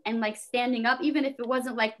liberation and like standing up, even if it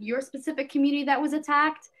wasn't like your specific community that was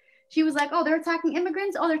attacked. She was like, oh, they're attacking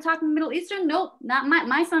immigrants. Oh, they're attacking Middle Eastern. Nope, not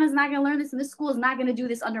my son is not going to learn this, and this school is not going to do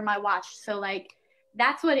this under my watch. So like,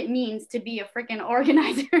 that's what it means to be a freaking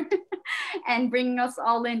organizer and bringing us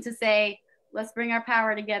all in to say, let's bring our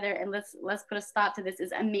power together and let's put a stop to this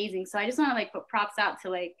is amazing. So I just want to like put props out to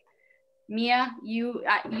like Mia. You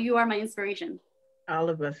are my inspiration. All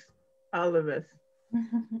of us.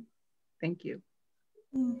 Thank you.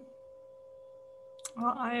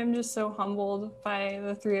 Well, I am just so humbled by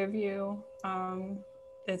the three of you.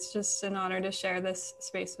 It's just an honor to share this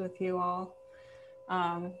space with you all.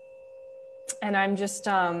 And I'm just,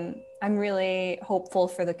 I'm really hopeful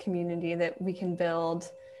for the community that we can build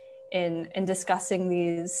in discussing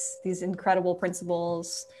these incredible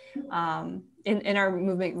principles in our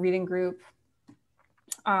movement reading group.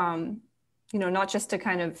 You know, not just to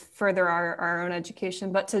kind of further our own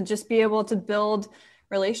education, but to just be able to build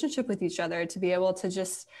relationship with each other, to be able to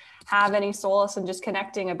just have any solace and just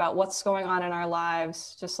connecting about what's going on in our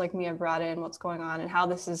lives, just like Mia brought in what's going on and how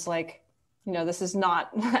this is like, you know, this is not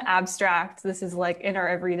abstract. This is like in our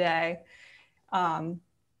everyday.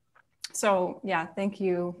 So yeah, thank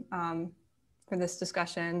you for this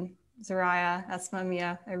discussion. Zaraya, Esma,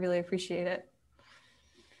 Mia, I really appreciate it.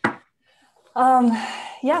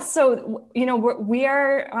 Yeah, so, you know,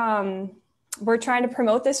 we're trying to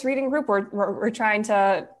promote this reading group. We're trying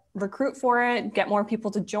to recruit for it, get more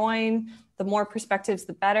people to join. The more perspectives,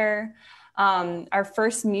 the better. Our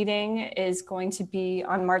first meeting is going to be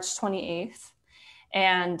on March 28th.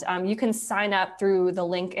 And you can sign up through the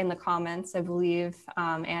link in the comments. I believe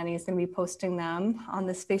Annie is going to be posting them on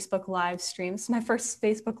this Facebook live stream. It's my first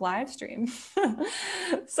Facebook live stream.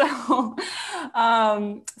 So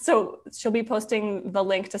she'll be posting the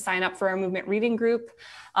link to sign up for our movement reading group.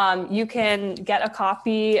 You can get a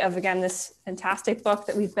copy of, again, this fantastic book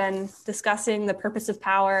that we've been discussing, The Purpose of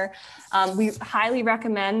Power. We highly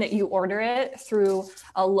recommend that you order it through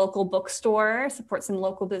a local bookstore, support some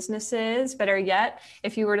local businesses. Better yet,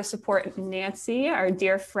 if you were to support Nancy, our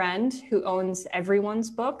dear friend who owns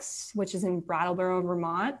Everyone's Books, which is in Brattleboro,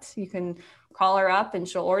 Vermont, you can call her up and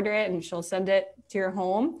she'll order it and she'll send it to your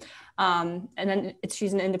home. And then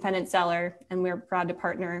she's an independent seller, and we're proud to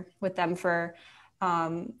partner with them for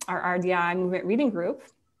our RDI movement reading group.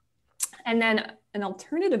 And then an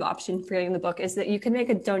alternative option for getting the book is that you can make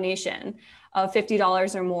a donation of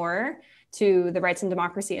 $50 or more to the Rights and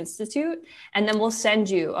Democracy Institute, and then we'll send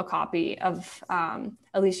you a copy of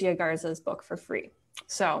Alicia Garza's book for free.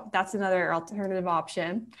 So that's another alternative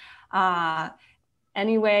option.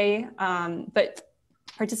 Anyway, but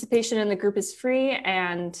participation in the group is free,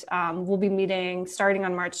 and we'll be meeting starting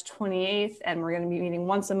on March 28th, and we're going to be meeting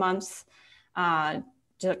once a month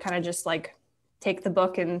to kind of just like take the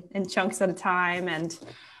book in chunks at a time. And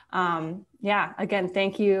yeah, again,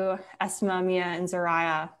 thank you, Esma, Mia, and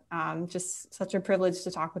Zaraya. Just such a privilege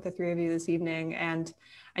to talk with the three of you this evening. And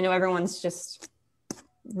I know everyone's just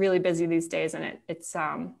really busy these days, and it's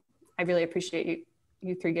I really appreciate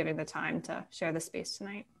you three giving the time to share the space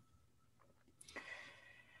tonight.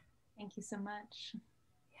 Thank you so much.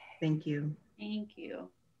 Thank you. Thank you.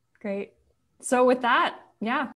 Great. So with that, yeah.